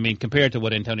 Again, I mean, compared to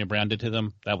what Antonio Brown did to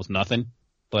them, that was nothing.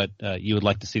 But you would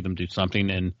like to see them do something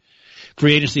in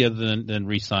free agency other than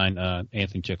re-sign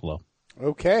Anthony Chickillo.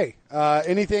 Okay.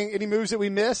 Any moves that we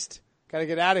missed? Got to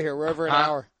get out of here. We're over an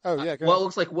hour. Oh, yeah. Go Well, ahead. it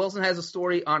looks like Wilson has a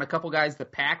story on a couple guys the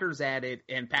Packers added.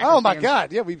 And Packers Oh, my fans,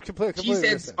 God. Yeah, we completely he missed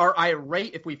says it. are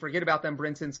irate if we forget about them,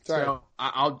 Brinson. Sorry. So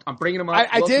I'm bringing them up.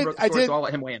 I Wilson did. wrote the story, so I'll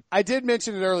let him weigh in. I did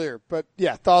mention it earlier, but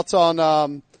yeah, thoughts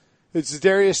on it's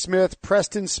Darius Smith,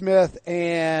 Preston Smith,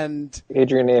 and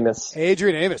Adrian Amos.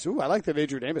 Ooh, I like that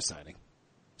Adrian Amos signing.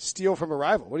 Steal from a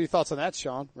rival. What are your thoughts on that,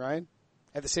 Sean? Ryan?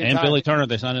 At the same time, Billy Turner,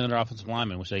 they signed another offensive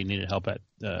lineman, which they needed help at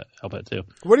too.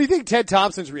 What do you think Ted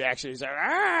Thompson's reaction is? He's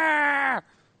like,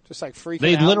 just like freaking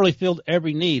They out. literally filled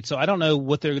every need, so I don't know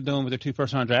what they're doing with their 2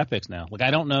 first-round draft picks now. Like,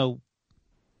 I don't know.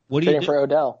 What do you Trading for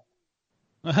Odell.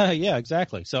 Yeah,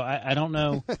 exactly. So I don't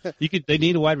know. They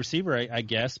need a wide receiver, I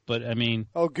guess, but I mean.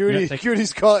 Oh,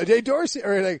 Goody's calling. Hey, Dorsey,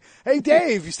 or like, hey,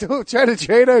 Dave, you still trying to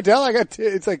trade Odell?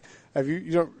 It's like,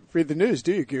 you don't read the news,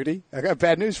 do you, Goody? I got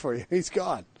bad news for you. He's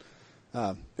gone.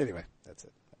 Anyway, that's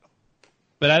it.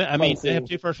 But I mean, they have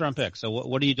 2 first-round picks. So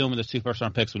what are you doing with those 2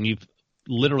 first-round picks when you've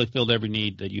literally filled every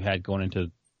need that you had going into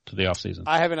the offseason?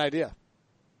 I have an idea.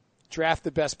 Draft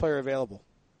the best player available.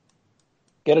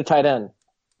 Get a tight end.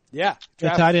 Yeah.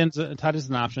 Tight end's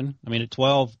an option. I mean, at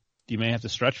 12, you may have to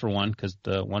stretch for one because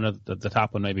one of the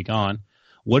top one may be gone.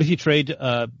 What if you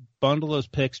bundle those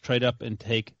picks, trade up, and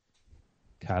take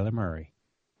Kyler Murray?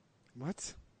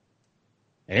 What?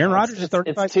 Aaron Rodgers is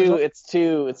 35. It's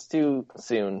too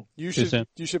soon. You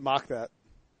should mock that.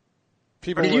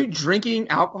 Are you drinking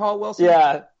alcohol, Wilson?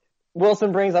 Yeah.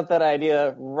 Wilson brings up that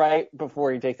idea right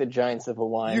before he takes a giant sip of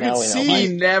wine. You can see he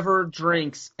never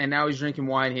drinks, and now he's drinking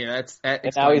wine here. That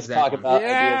and now he's talking about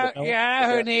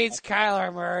who needs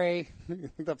Kyler Murray?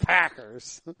 The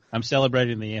Packers. I'm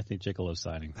celebrating the Anthony Chickalo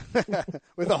signing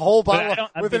with a whole bottle,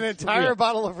 with an entire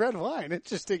bottle of red wine.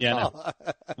 Interesting call.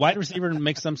 No. Wide receiver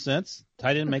makes some sense.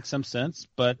 Tight end makes some sense,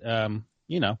 but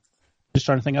just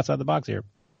trying to think outside the box here.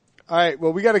 All right,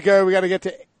 well, we got to go. We got to get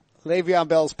to Le'Veon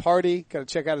Bell's party. Got to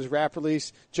check out his rap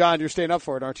release. John, you're staying up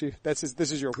for it, aren't you? This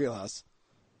is your wheelhouse.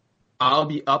 I'll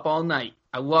be up all night.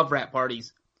 I love rap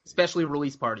parties, especially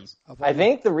release parties. I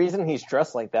think the reason he's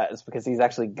dressed like that is because he's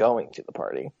actually going to the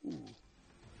party.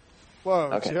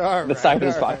 Whoa. Okay. Right, it's time for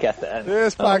this podcast to end.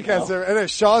 This podcast. And then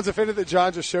Sean's offended that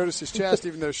John just showed us his chest,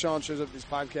 even though Sean shows up in his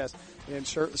podcast in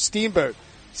Steamboat.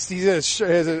 He has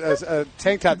a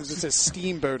tank top that just says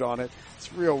Steamboat on it.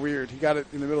 It's real weird. He got it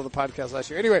in the middle of the podcast last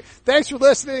year. Anyway, thanks for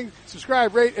listening.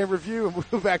 Subscribe, rate, and review. And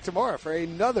we'll be back tomorrow for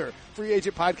another free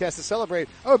agent podcast to celebrate.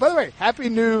 Oh, by the way, happy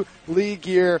new league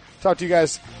year. Talk to you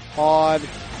guys on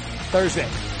Thursday.